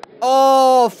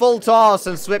 Oh, full toss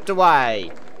and swept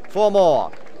away. 4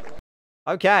 more.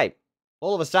 Okay.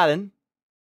 All of a sudden,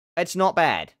 it's not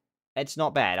bad. It's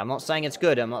not bad. I'm not saying it's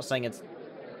good. I'm not saying it's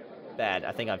bad.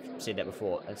 I think I've said that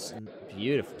before. It's a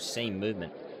beautiful seam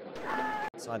movement.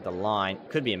 Inside the line.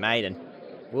 Could be a maiden.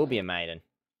 Will be a maiden.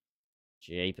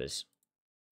 Jeepers.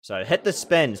 So hit the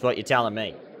spins, what you're telling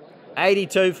me.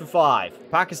 82 for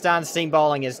 5. Pakistan's seam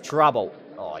bowling is trouble.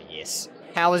 Oh, yes.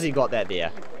 How has he got that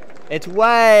there? It's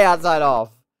way outside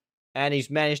off. And he's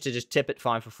managed to just tip it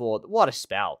fine for 4. What a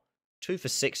spell. 2 for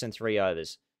 6 in 3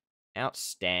 overs.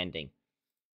 Outstanding.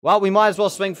 Well, we might as well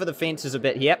swing for the fences a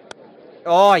bit here.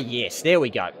 Oh, yes. There we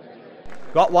go.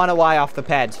 Got one away off the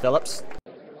pads, Phillips.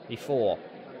 Before.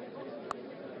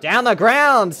 Down the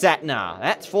ground, Satner.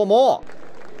 That's 4 more.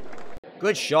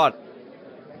 Good shot.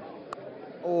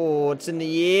 Oh, it's in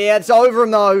the air. It's over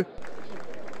him, though.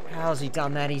 How's he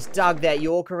done that? He's dug that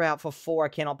Yorker out for 4. I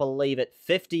cannot believe it.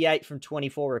 58 from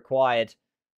 24 required.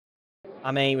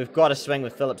 I mean, we've got to swing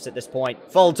with Phillips at this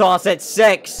point. Full toss at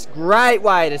 6. Great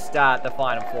way to start the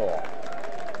final 4.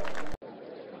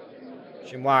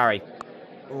 Shinwari.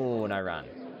 Oh, no run.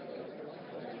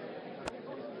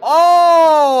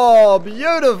 Oh,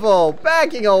 beautiful.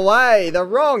 Backing away. The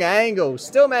wrong angle.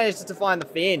 Still manages to find the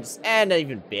fence. And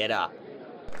even better.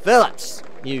 Phillips,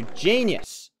 you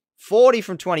genius. 40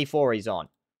 from 24 he's on.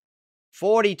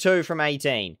 42 from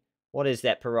 18. What is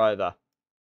that per over?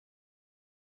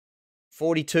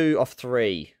 42 off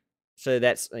 3. So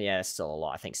that's, yeah, that's still a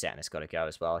lot. I think Satner's got to go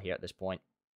as well here at this point.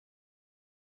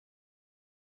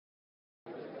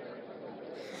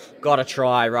 Got to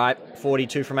try, right?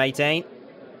 42 from 18.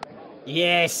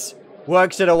 Yes!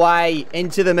 Works it away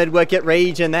into the mid-wicket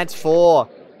region. That's 4.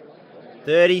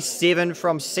 37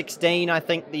 from 16, I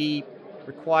think the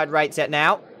required rate's at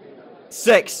now.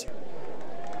 6.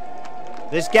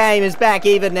 This game is back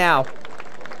even now.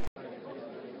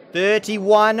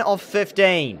 31 of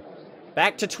 15.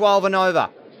 Back to 12 and over.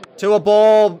 To a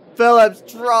ball. Phillips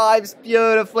drives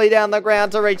beautifully down the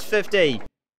ground to reach 50.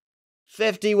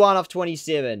 51 of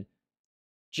 27.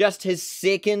 Just his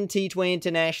second T20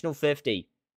 International 50.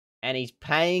 And he's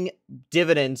paying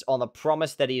dividends on the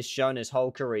promise that he has shown his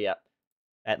whole career.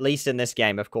 At least in this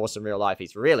game, of course, in real life,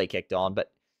 he's really kicked on.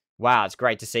 But, wow, it's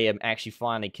great to see him actually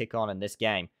finally kick on in this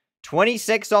game.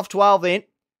 26 off 12 then.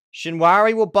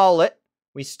 Shinwari will bowl it.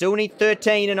 We still need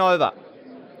 13 and over.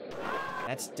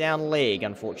 That's down leg,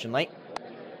 unfortunately.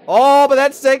 Oh, but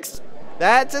that's 6.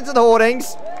 That's into the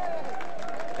hoardings.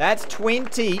 That's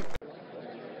 20.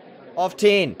 Off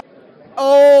 10.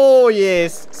 Oh,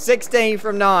 yes. 16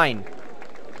 from 9.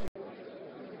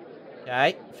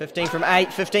 Okay. 15 from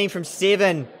 8. 15 from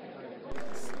 7.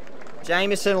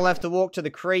 Jameson will have to walk to the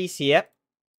crease here.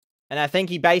 And I think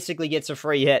he basically gets a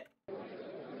free hit.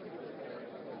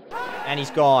 And he's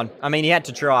gone. I mean, he had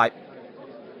to try.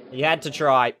 He had to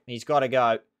try. He's got to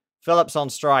go. Phillips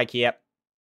on strike here.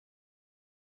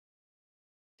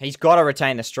 He's got to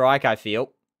retain the strike, I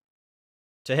feel.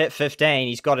 To hit 15,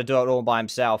 he's got to do it all by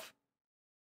himself.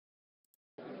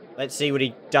 Let's see what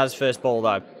he does first ball,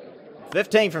 though.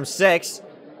 15 from 6.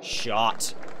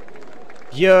 Shot.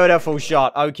 Beautiful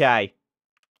shot. Okay.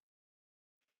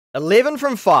 11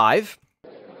 from 5.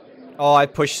 Oh, I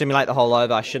pushed simulate the hole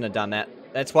over. I shouldn't have done that.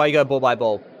 That's why you go ball by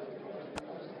ball.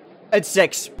 It's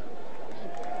 6.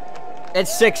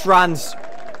 It's 6 runs.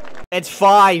 It's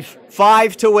 5.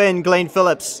 5 to win, Glenn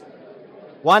Phillips.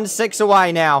 1-6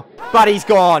 away now. But he's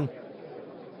gone.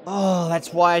 Oh,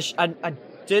 that's why I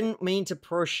didn't mean to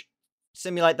push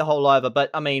simulate the hole over. But,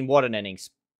 I mean, what an innings.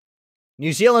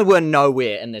 New Zealand were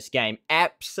nowhere in this game.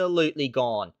 Absolutely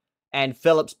gone. And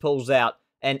Phillips pulls out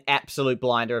an absolute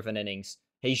blinder of an innings.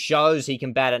 He shows he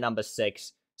can bat at number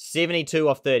 6. 72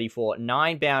 off 34.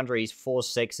 9 boundaries, 4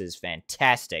 sixes.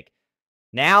 Fantastic.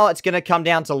 Now it's going to come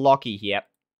down to Lockie here.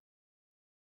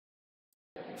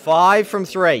 5 from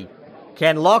 3.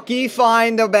 Can Lockie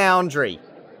find a boundary?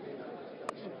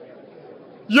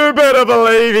 You better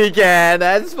believe he can.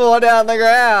 That's 4 down the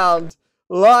ground.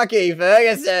 Lockie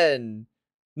Ferguson.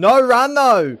 No run,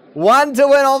 though. 1 to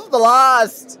win off the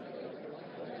last.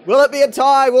 Will it be a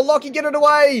tie? Will Lockie get it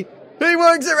away? He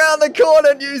works around the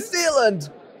corner, New Zealand.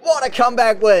 What a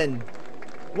comeback win.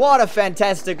 What a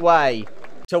fantastic way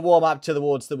to warm up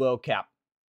towards the World Cup.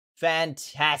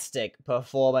 Fantastic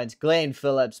performance. Glenn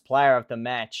Phillips, player of the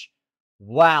match.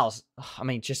 Wow. I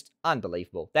mean, just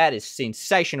unbelievable. That is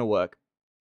sensational work.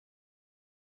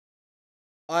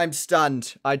 I'm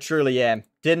stunned. I truly am.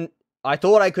 I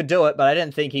thought I could do it, but I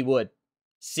didn't think he would.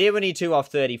 72 off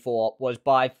 34 was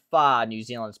by far New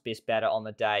Zealand's best batter on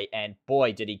the day, and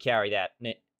boy, did he carry that.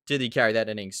 Did he carry that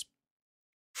innings?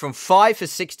 From 5 for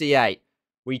 68,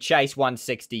 we chased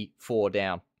 164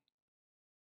 down.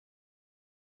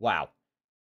 Wow.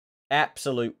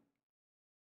 Absolute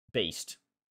beast.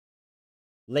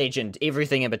 Legend.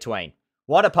 Everything in between.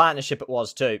 What a partnership it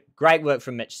was, too. Great work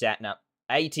from Mitch Satner.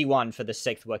 81 for the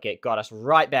 6th wicket. Got us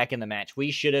right back in the match.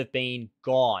 We should have been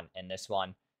gone in this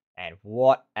one. And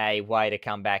what a way to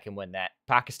come back and win that.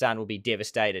 Pakistan will be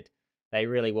devastated. They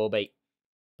really will be.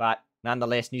 But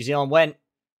nonetheless, New Zealand win.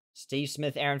 Steve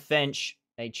Smith, Aaron Finch.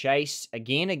 They chase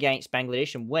again against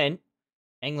Bangladesh and win.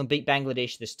 England beat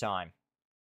Bangladesh this time.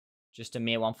 Just a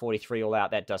mere 143 all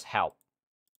out. That does help.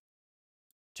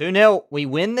 2-0. We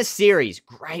win the series.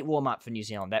 Great warm-up for New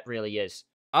Zealand. That really is.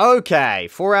 Okay,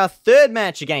 for our third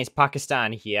match against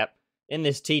Pakistan here in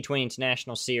this T20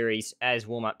 International Series as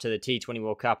warm-up to the T20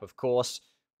 World Cup, of course,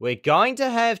 we're going to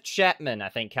have Chapman, I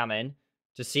think, come in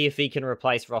to see if he can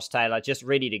replace Ross Taylor, just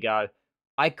ready to go.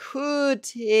 I could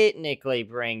technically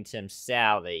bring Tim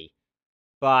Southee,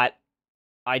 but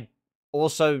I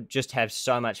also just have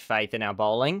so much faith in our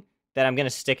bowling that I'm going to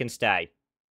stick and stay.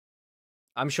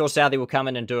 I'm sure Southee will come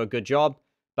in and do a good job,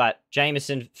 but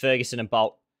Jameson, Ferguson, and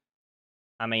Bolt,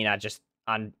 I mean, are just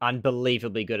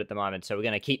unbelievably good at the moment. So we're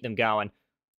going to keep them going.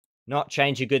 Not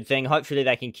change a good thing. Hopefully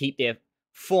they can keep their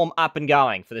form up and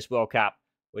going for this World Cup,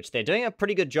 which they're doing a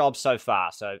pretty good job so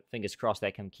far. So fingers crossed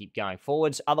they can keep going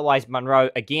forwards. Otherwise,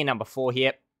 Munro, again, number 4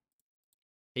 here.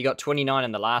 He got 29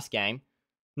 in the last game.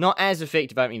 Not as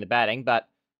effective opening the batting, but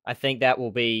I think that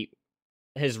will be,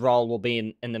 his role will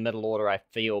be in the middle order, I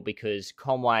feel, because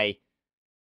Conway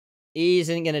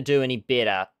isn't going to do any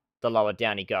better the lower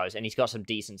down he goes, and he's got some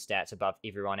decent stats above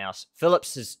everyone else.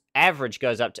 Phillips' average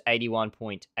goes up to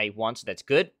 81.81, so that's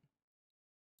good.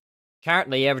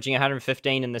 Currently averaging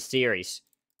 115 in the series,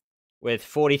 with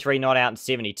 43 not out and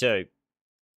 72.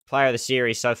 Player of the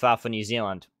series so far for New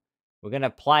Zealand. We're going to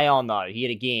play on, though,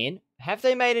 yet again. Have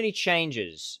they made any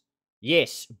changes?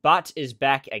 Yes, Butt is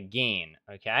back again,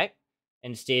 okay?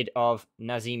 Instead of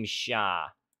Nazim Shah.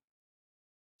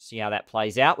 See how that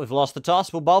plays out. We've lost the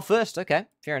toss. We'll bowl first. Okay,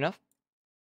 fair enough.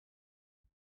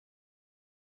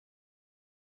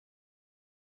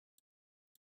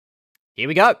 Here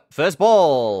we go. First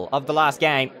ball of the last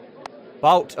game.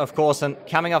 Bolt, of course, and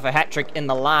coming off a hat-trick in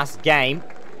the last game.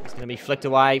 It's going to be flicked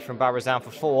away from Barazam for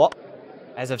 4.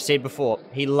 As I've said before,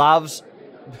 he loves...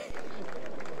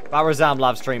 Barazam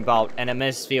loves Dream Bolt, and a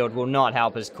misfield will not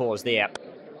help his cause there.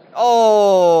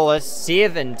 Oh, a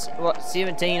 17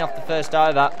 off the first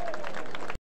over.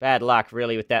 Bad luck,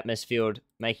 really, with that misfield,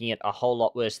 making it a whole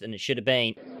lot worse than it should have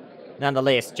been.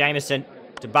 nonetheless. Jameson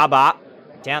to Bubba.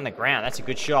 Down the ground. That's a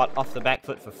good shot. Off the back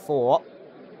foot for 4.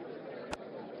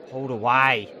 Pulled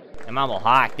away. And Mummel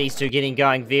Hark. These two getting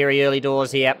going very early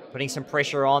doors here. Putting some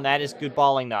pressure on. That is good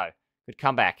bowling, though. Good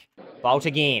comeback. Bolt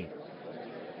again.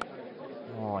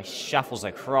 Oh, he shuffles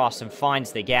across and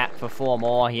finds the gap for 4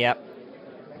 more here.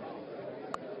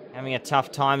 Having a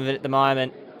tough time of it at the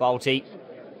moment. Bolty.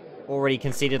 Already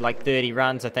conceded like 30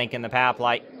 runs, I think, in the power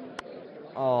play.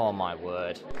 Oh, my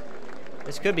word.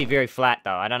 This could be very flat,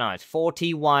 though. I don't know. It's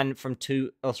 41 from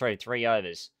 3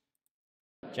 overs.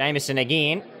 Jameson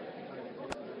again.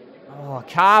 Oh,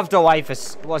 carved away for,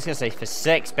 what was I going to say, for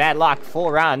 6. Bad luck.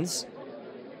 4 runs.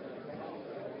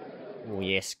 Oh,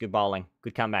 yes. Good bowling.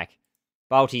 Good comeback.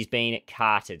 Bolty's been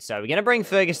carted. So we're going to bring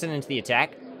Ferguson into the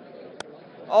attack.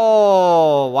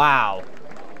 Oh, wow.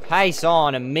 Pace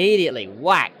on immediately.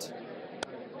 Whacked.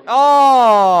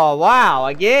 Oh, wow.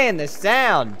 Again, the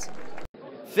sound.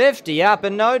 50 up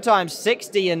in no time.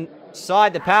 60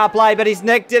 inside the power play, but he's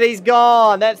nicked it. He's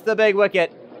gone. That's the big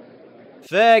wicket.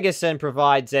 Ferguson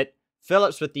provides it.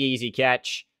 Phillips with the easy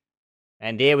catch.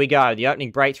 And there we go. The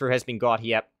opening breakthrough has been got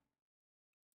here.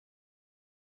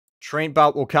 Trent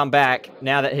Boult will come back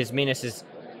now that his menace is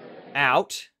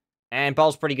out. And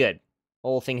bowls pretty good.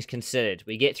 All things considered.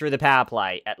 We get through the power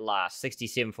play at last.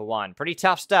 67 for 1. Pretty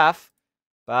tough stuff.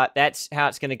 But that's how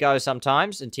it's going to go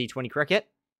sometimes in T20 cricket.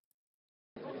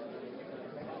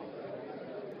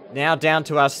 Now down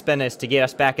to our spinners to get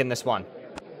us back in this one.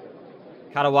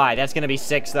 Cut away. That's going to be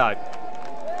 6, though.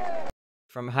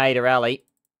 From Haider Ali.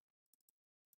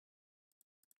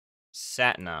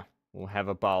 Satner will have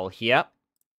a bowl here.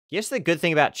 Yes, the good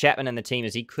thing about Chapman and the team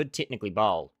is he could technically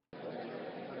bowl.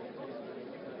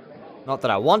 Not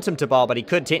that I want him to bowl, but he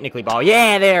could technically bowl.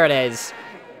 Yeah, there it is.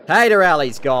 Haider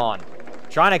Ali's gone.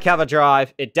 Trying to cover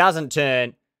drive. It doesn't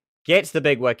turn. Gets the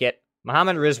big wicket.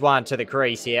 Mohammad Rizwan to the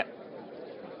crease here.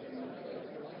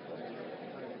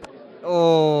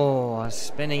 Oh,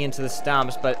 spinning into the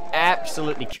stumps, but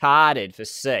absolutely carded for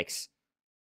 6.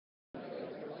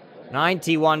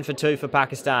 91 for 2 for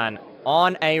Pakistan.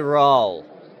 On a roll.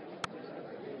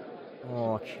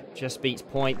 Oh, just beats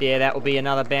point there. That will be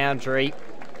another boundary.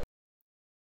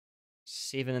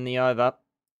 7 in the over.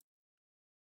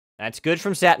 That's good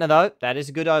from Satner, though. That is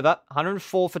a good over.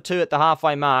 104 for 2 at the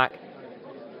halfway mark.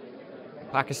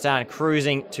 Pakistan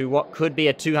cruising to what could be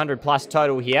a 200-plus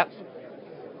total here.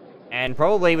 And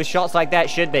probably with shots like that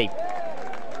should be.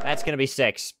 That's going to be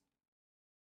 6.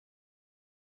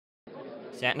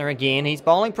 Satner again. He's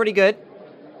bowling pretty good.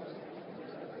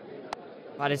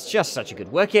 But it's just such a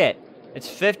good wicket. It's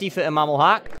 50 for Imam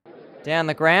Haq. Down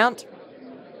the ground.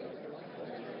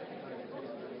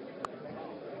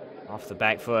 Off the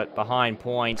back foot. Behind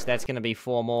points. That's going to be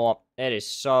 4 more. It is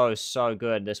so, so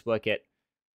good, this wicket.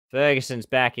 Ferguson's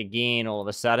back again all of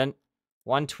a sudden.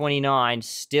 129.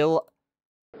 Still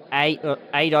 8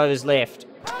 overs left.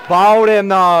 Bowled him,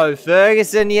 though.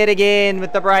 Ferguson yet again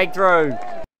with the breakthrough.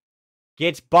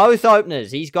 Gets both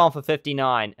openers. He's gone for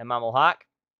 59. Imam Haq.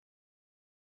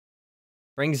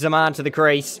 Brings Zaman to the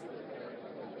crease.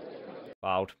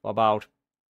 Bowled. Well bowled.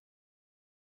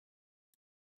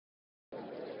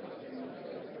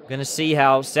 Going to see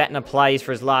how Satner plays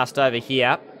for his last over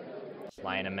here.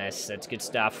 Playing a miss. That's good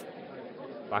stuff.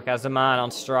 Bakar Zaman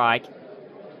on strike.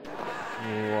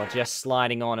 Oh, just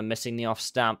sliding on and missing the off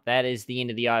stump. That is the end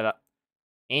of the over.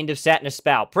 End of Satner's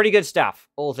spell. Pretty good stuff.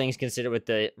 All things considered with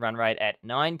the run rate at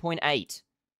 9.8.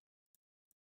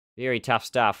 Very tough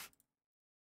stuff.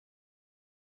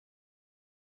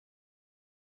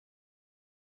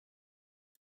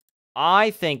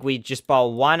 I think we just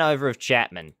bowl 1 over of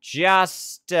Chapman.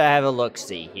 Just to have a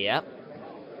look-see here.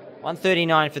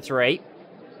 139 for 3.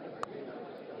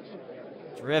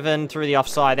 Driven through the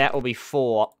offside. That will be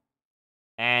 4.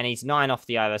 And he's 9 off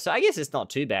the over. So I guess it's not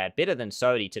too bad. Better than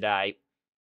Sodhi today.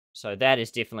 So that is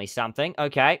definitely something.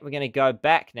 Okay, we're going to go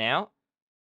back now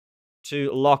to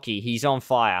Lockie. He's on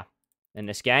fire in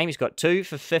this game. He's got 2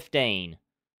 for 15.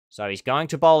 So he's going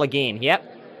to bowl again.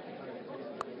 Yep.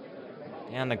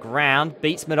 Down the ground.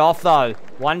 Beats mid off, though.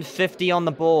 150 on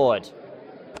the board.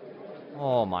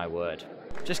 Oh, my word.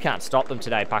 Just can't stop them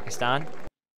today, Pakistan.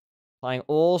 Playing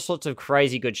all sorts of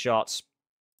crazy good shots.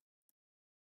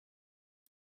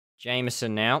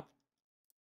 Jameson now.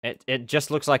 It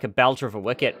just looks like a belter of a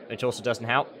wicket, which also doesn't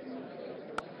help.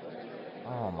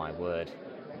 Oh, my word.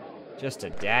 Just a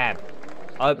dab.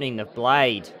 Opening the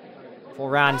blade. 4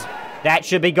 runs. That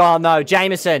should be gone, though.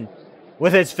 Jameson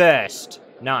with his first.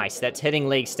 Nice. That's hitting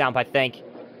leg stump, I think.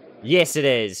 Yes, it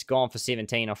is. Gone for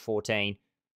 17 off 14.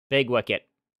 Big wicket.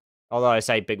 Although I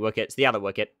say big wicket, it's the other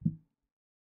wicket.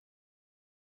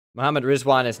 Mohammad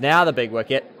Rizwan is now the big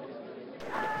wicket.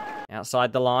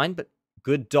 Outside the line, but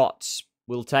good dots.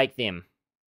 We'll take them.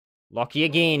 Lockie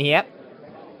again here.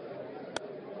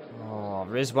 Oh,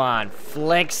 Rizwan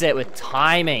flicks it with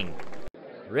timing.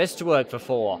 Wrist work for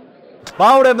 4.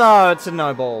 Bowled him though, it's a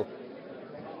no ball.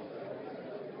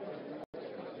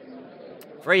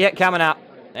 Free hit coming up.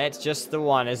 That's just the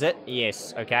one, is it?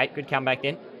 Yes. Okay, good comeback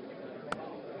then.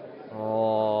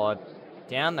 Oh,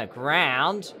 down the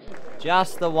ground.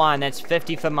 Just the one. That's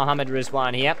 50 for Mohammad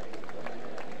Rizwan here.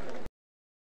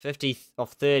 50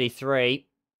 of 33.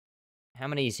 How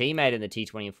many has he made in the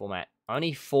T20 format?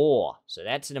 Only 4. So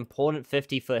that's an important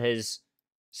 50 for his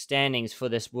standings for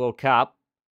this World Cup.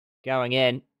 Going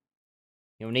in.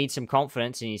 He'll need some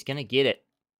confidence, and he's going to get it.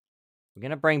 We're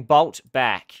going to bring Bolt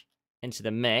back into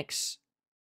the mix.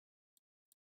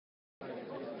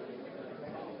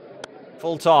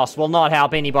 Full toss will not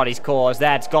help anybody's cause.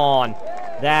 That's gone.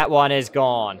 That one is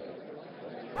gone.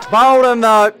 Bowled him,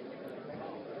 though.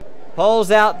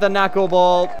 Pulls out the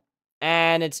knuckleball,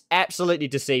 and it's absolutely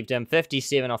deceived him.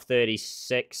 57 off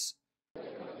 36.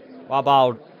 Well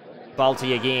bowled.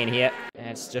 Bolty again here. And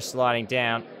it's just sliding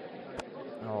down.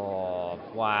 Oh,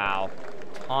 wow.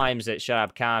 Times it. Shut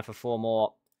up, Khan, for 4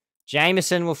 more.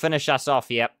 Jameson will finish us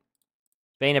off, yep.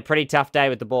 Been a pretty tough day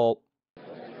with the ball.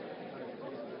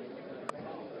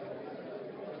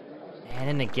 And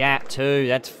in the gap, too.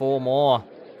 That's 4 more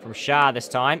from Shah this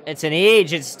time. It's an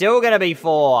edge. It's still going to be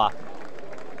 4.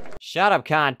 Shut up,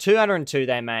 Khan. 202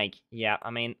 they make. Yeah,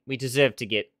 I mean, we deserve to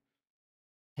get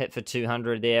hit for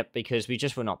 200 there because we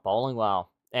just were not bowling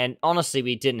well. And honestly,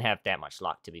 we didn't have that much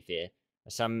luck, to be fair.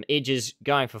 Some edges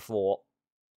going for 4.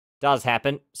 Does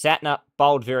happen. Satner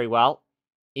bowled very well.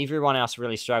 Everyone else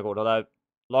really struggled, although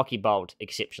Lockie bowled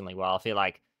exceptionally well. I feel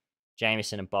like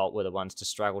Jameson and Bolt were the ones to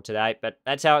struggle today, but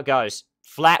that's how it goes.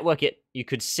 Flat wicket, you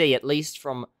could see, at least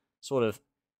from sort of,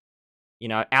 you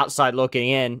know, outside looking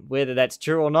in, whether that's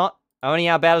true or not. Only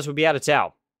our batters will be able to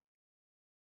tell.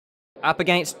 Up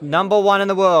against number 1 in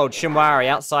the world, Shimwari,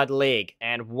 outside leg,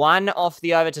 and 1 off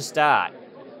the over to start.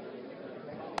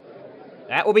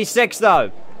 That will be 6,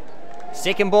 though.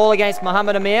 Second ball against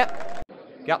Muhammad Amir.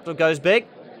 Guptill goes big.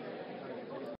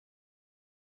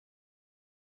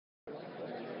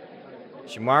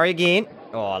 Shimwari again.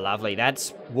 Oh, lovely.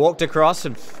 That's walked across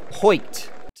and hoiked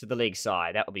to the leg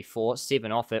side. That will be 4.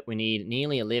 7 off it. We need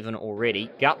nearly 11 already.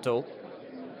 Guptill.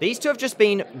 These two have just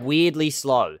been weirdly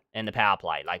slow in the power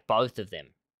play, like both of them.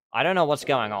 I don't know what's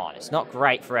going on. It's not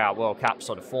great for our World Cup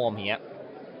sort of form here.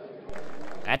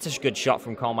 That's a good shot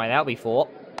from Conway. That'll be 4.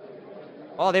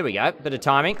 Oh, there we go. Bit of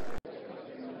timing.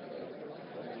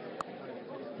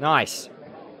 Nice.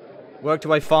 Worked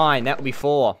away fine. That will be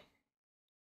 4.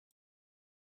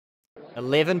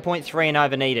 11.3 and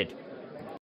over needed.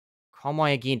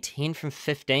 Conway again, 10 from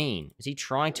 15. Is he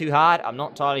trying too hard? I'm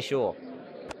not entirely sure.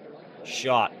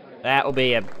 Shot. That will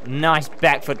be a nice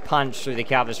back foot punch through the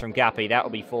covers from Guppy. That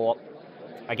will be 4.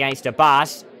 Against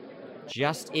Abbas.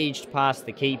 Just edged past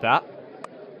the keeper.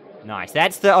 Nice.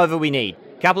 That's the over we need.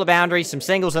 Couple of boundaries, some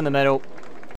singles in the middle.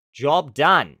 Job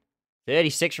done.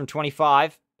 36 from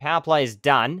 25. Power play is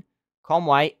done.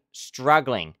 Conway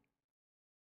struggling.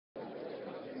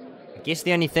 I guess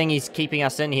the only thing he's keeping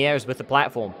us in here is with the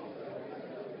platform.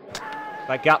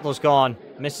 But Guptill's gone.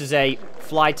 Misses a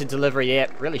fly to delivery there.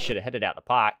 Really should have hit it out the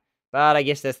park. But I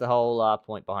guess that's the whole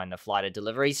point behind the fly to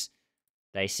deliveries.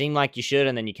 They seem like you should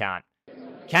and then you can't.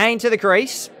 Kane to the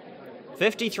crease.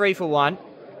 53 for 1.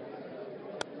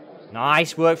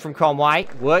 Nice work from Conway.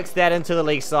 Works that into the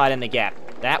leg side in the gap.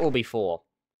 That will be 4.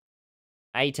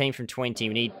 18 from 20.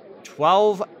 We need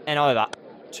 12 and over.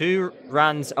 2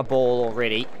 runs a ball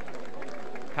already.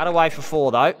 Cut away for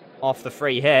 4, though. Off the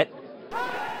free hit.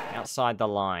 Outside the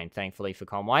line, thankfully, for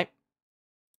Conway.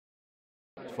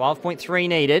 12.3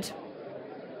 needed.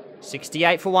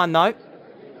 68 for 1, though.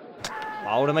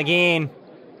 Hold him again.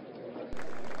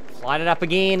 Slide it up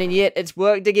again, and yet it's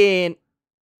worked again.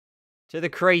 To the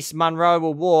crease, Munro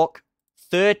will walk.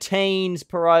 13s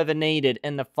per over needed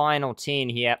in the final 10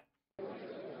 here.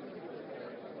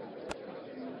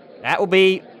 That will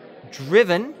be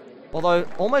driven, although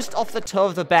almost off the toe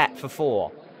of the bat for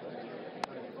 4.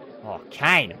 Oh,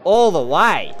 Kane, all the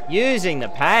way, using the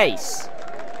pace.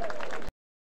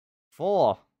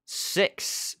 4,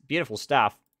 6, beautiful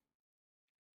stuff.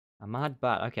 Ahmad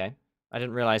Butt, okay. I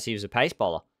didn't realize he was a pace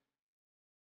bowler.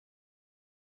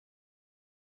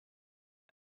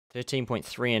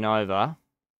 13.3 and over.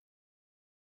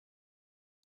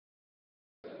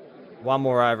 1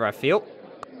 more over, I feel.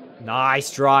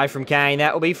 Nice drive from Kane.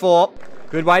 That will be 4.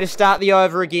 Good way to start the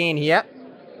over again here.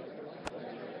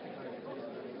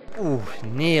 Ooh,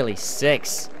 nearly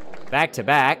 6. Back to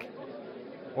back.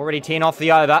 Already 10 off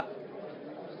the over.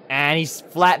 And he's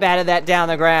flat batted that down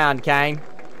the ground, Kane.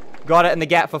 Got it in the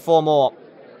gap for 4 more.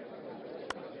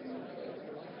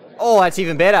 Oh, that's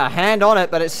even better. Hand on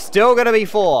it, but it's still going to be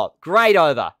 4. Great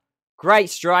over. Great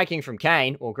striking from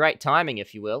Kane, or great timing,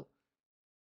 if you will.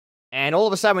 And all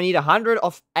of a sudden, we need 100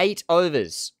 off 8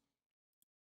 overs.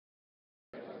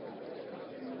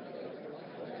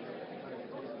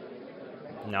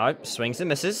 Nope, swings and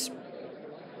misses.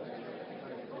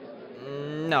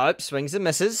 Nope, swings and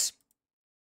misses.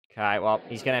 Okay, well,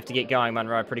 he's going to have to get going,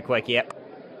 Munro, pretty quick, yep.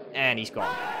 And he's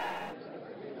gone.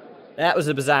 That was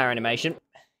a bizarre animation.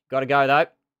 Got to go, though.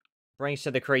 Brings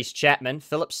to the crease Chapman.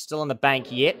 Phillips still on the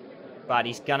bank yet, but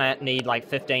he's going to need like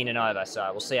 15 and over, so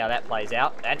we'll see how that plays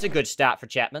out. That's a good start for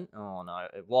Chapman. Oh, no,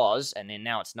 it was, and then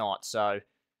now it's not, so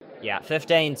yeah,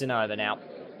 15's and over now.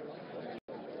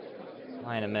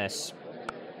 Playing a miss.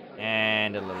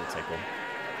 And a little tickle.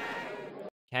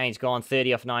 Kane's gone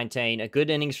 30 off 19. A good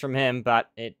innings from him,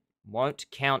 but it won't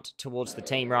count towards the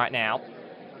team right now.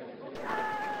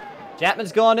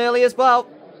 Chapman's gone early as well.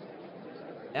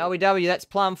 LBW, that's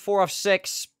plumb 4 off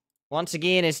 6. Once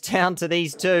again, it's down to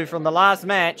these two from the last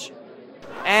match.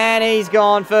 And he's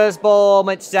gone first ball,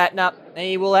 Mitch Satner.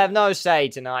 He will have no say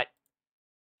tonight.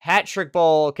 Hat-trick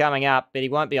ball coming up, but he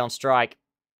won't be on strike.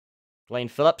 Glenn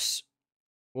Phillips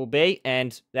will be,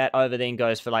 and that over then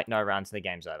goes for like no runs and the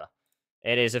game's over.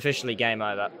 It is officially game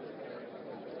over.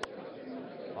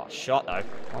 Oh, shot though.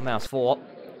 1 mouse 4.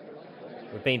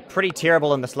 We've been pretty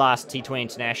terrible in this last T20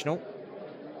 International.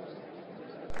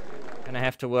 Gonna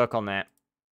have to work on that.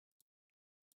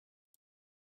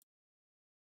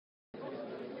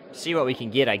 See what we can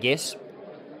get, I guess.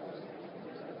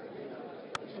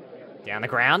 Down the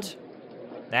ground.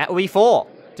 That will be 4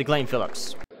 to Glenn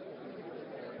Phillips.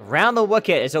 Around the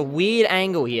wicket is a weird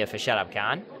angle here for Shut Up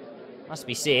Khan. Must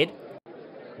be said.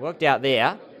 Worked out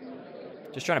there.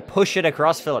 Just trying to push it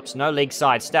across Phillips. No leg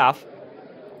side stuff.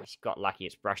 He's got lucky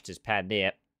it's brushed his pad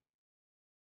there.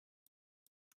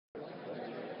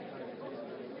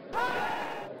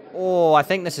 Oh, I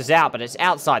think this is out, but it's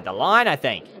outside the line, I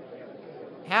think.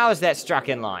 How is that struck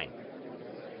in line?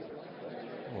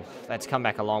 Oof, that's come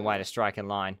back a long way to strike in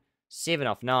line. 7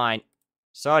 off 9.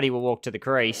 Sodhi will walk to the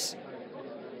crease.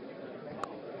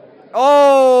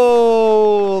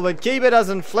 Oh, the keeper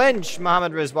doesn't flinch,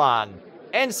 Mohammad Rizwan.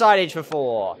 Inside edge for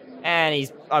 4. And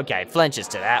he's, okay, flinches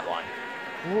to that one.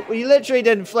 He literally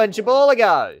didn't flinch a ball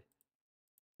ago.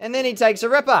 And then he takes a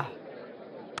ripper.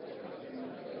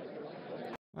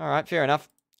 All right, fair enough.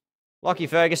 Lockie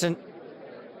Ferguson.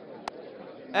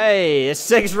 Hey, it's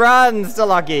 6 runs to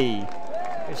Lockie.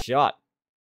 Good shot.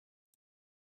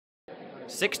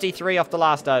 63 off the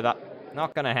last over.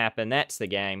 Not going to happen. That's the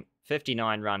game.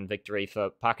 59-run victory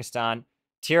for Pakistan.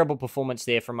 Terrible performance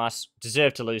there from us.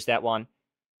 Deserved to lose that one.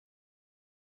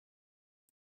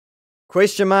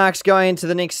 Question marks going into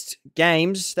the next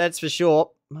games, that's for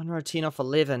sure. Munro 10 off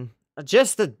 11.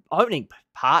 Just the opening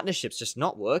partnership's just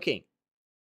not working.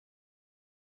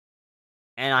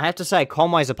 And I have to say,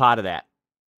 Conway's a part of that.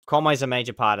 Conway's a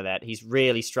major part of that. He's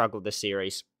really struggled this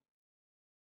series.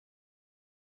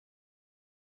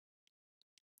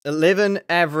 11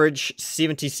 average,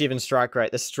 77 strike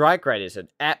rate. The strike rate is an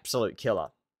absolute killer.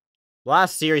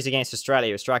 Last series against Australia,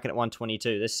 he was striking at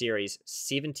 122. This series,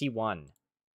 71.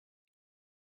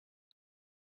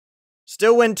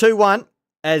 Still win 2-1,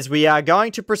 as we are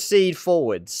going to proceed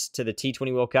forwards to the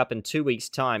T20 World Cup in 2 weeks'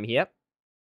 time here.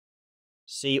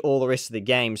 See all the rest of the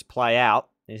games play out.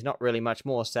 There's not really much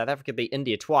more. South Africa beat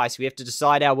India twice. We have to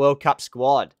decide our World Cup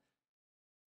squad.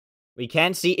 We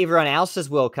can see everyone else's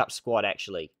World Cup squad,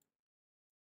 actually.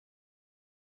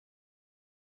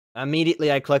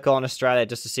 Immediately, I click on Australia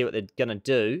just to see what they're going to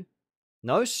do.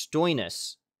 No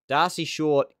Stoinis. Darcy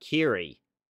Short, Carey.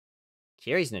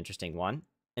 Carey's an interesting one.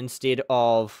 Instead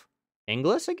of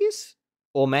Inglis, I guess?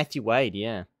 Or Matthew Wade,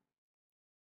 yeah.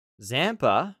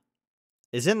 Zampa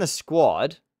is in the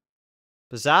squad.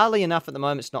 Bizarrely enough, at the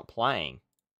moment, it's not playing.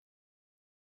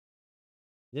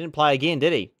 He didn't play again,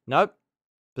 did he? Nope.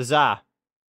 Bizarre.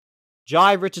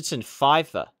 Jai Richardson,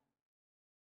 Pfeiffer.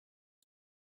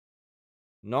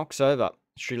 Knocks over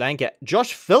Sri Lanka.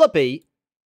 Josh Philippi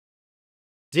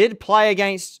did play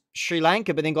against Sri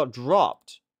Lanka, but then got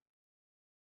dropped.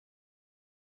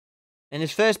 In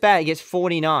his first bat, he gets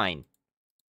 49.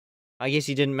 I guess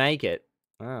he didn't make it.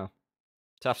 Oh.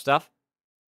 Tough stuff.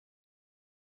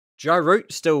 Joe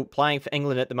Root still playing for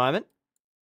England at the moment.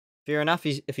 Fair enough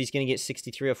if he's going to get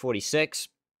 63 or 46.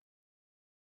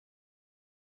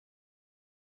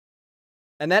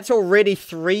 And that's already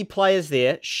 3 players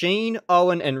there. Sheen,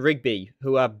 Owen, and Rigby,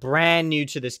 who are brand new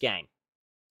to this game.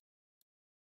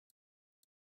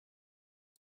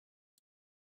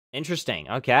 Interesting.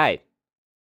 Okay.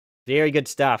 Very good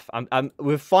stuff.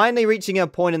 We're finally reaching a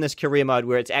point in this career mode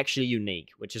where it's actually unique,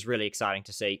 which is really exciting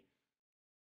to see.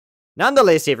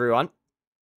 Nonetheless, everyone,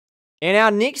 in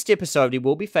our next episode, we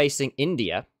will be facing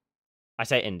India. I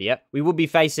say India. We will be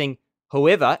facing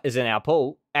whoever is in our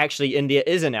pool. Actually, India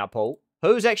is in our pool.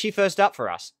 Who's actually first up for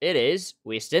us? It is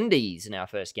West Indies in our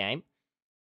first game.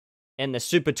 In the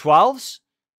Super 12s.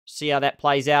 See how that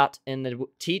plays out in the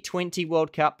T20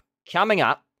 World Cup coming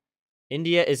up.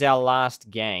 India is our last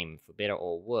game, for better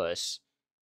or worse.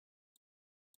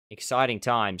 Exciting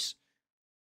times.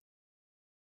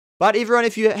 But everyone,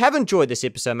 if you have enjoyed this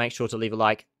episode, make sure to leave a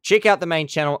like. Check out the main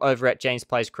channel over at James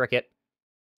Plays Cricket.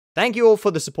 Thank you all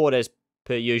for the support as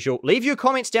per usual. Leave your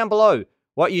comments down below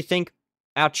what you think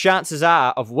our chances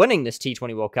are of winning this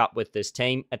T20 World Cup with this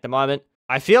team at the moment.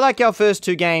 I feel like our first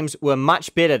two games were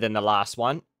much better than the last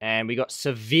one, and we got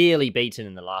severely beaten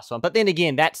in the last one. But then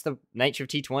again, that's the nature of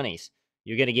T20s.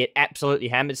 You're going to get absolutely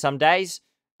hammered some days,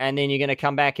 and then you're going to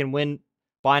come back and win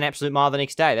by an absolute mile the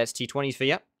next day. That's T20s for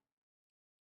you.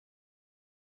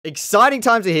 Exciting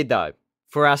times ahead, though.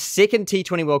 For our second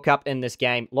T20 World Cup in this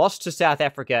game, lost to South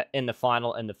Africa in the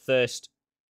final in the first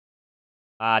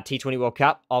T20 World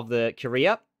Cup of the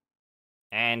career.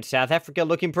 And South Africa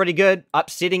looking pretty good,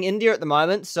 upsetting India at the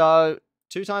moment, so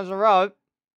 2 times in a row.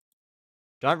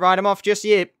 Don't write them off just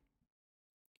yet.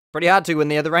 Pretty hard to when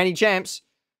they're the reigning champs.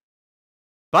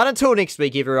 But until next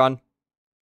week, everyone,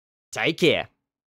 take care.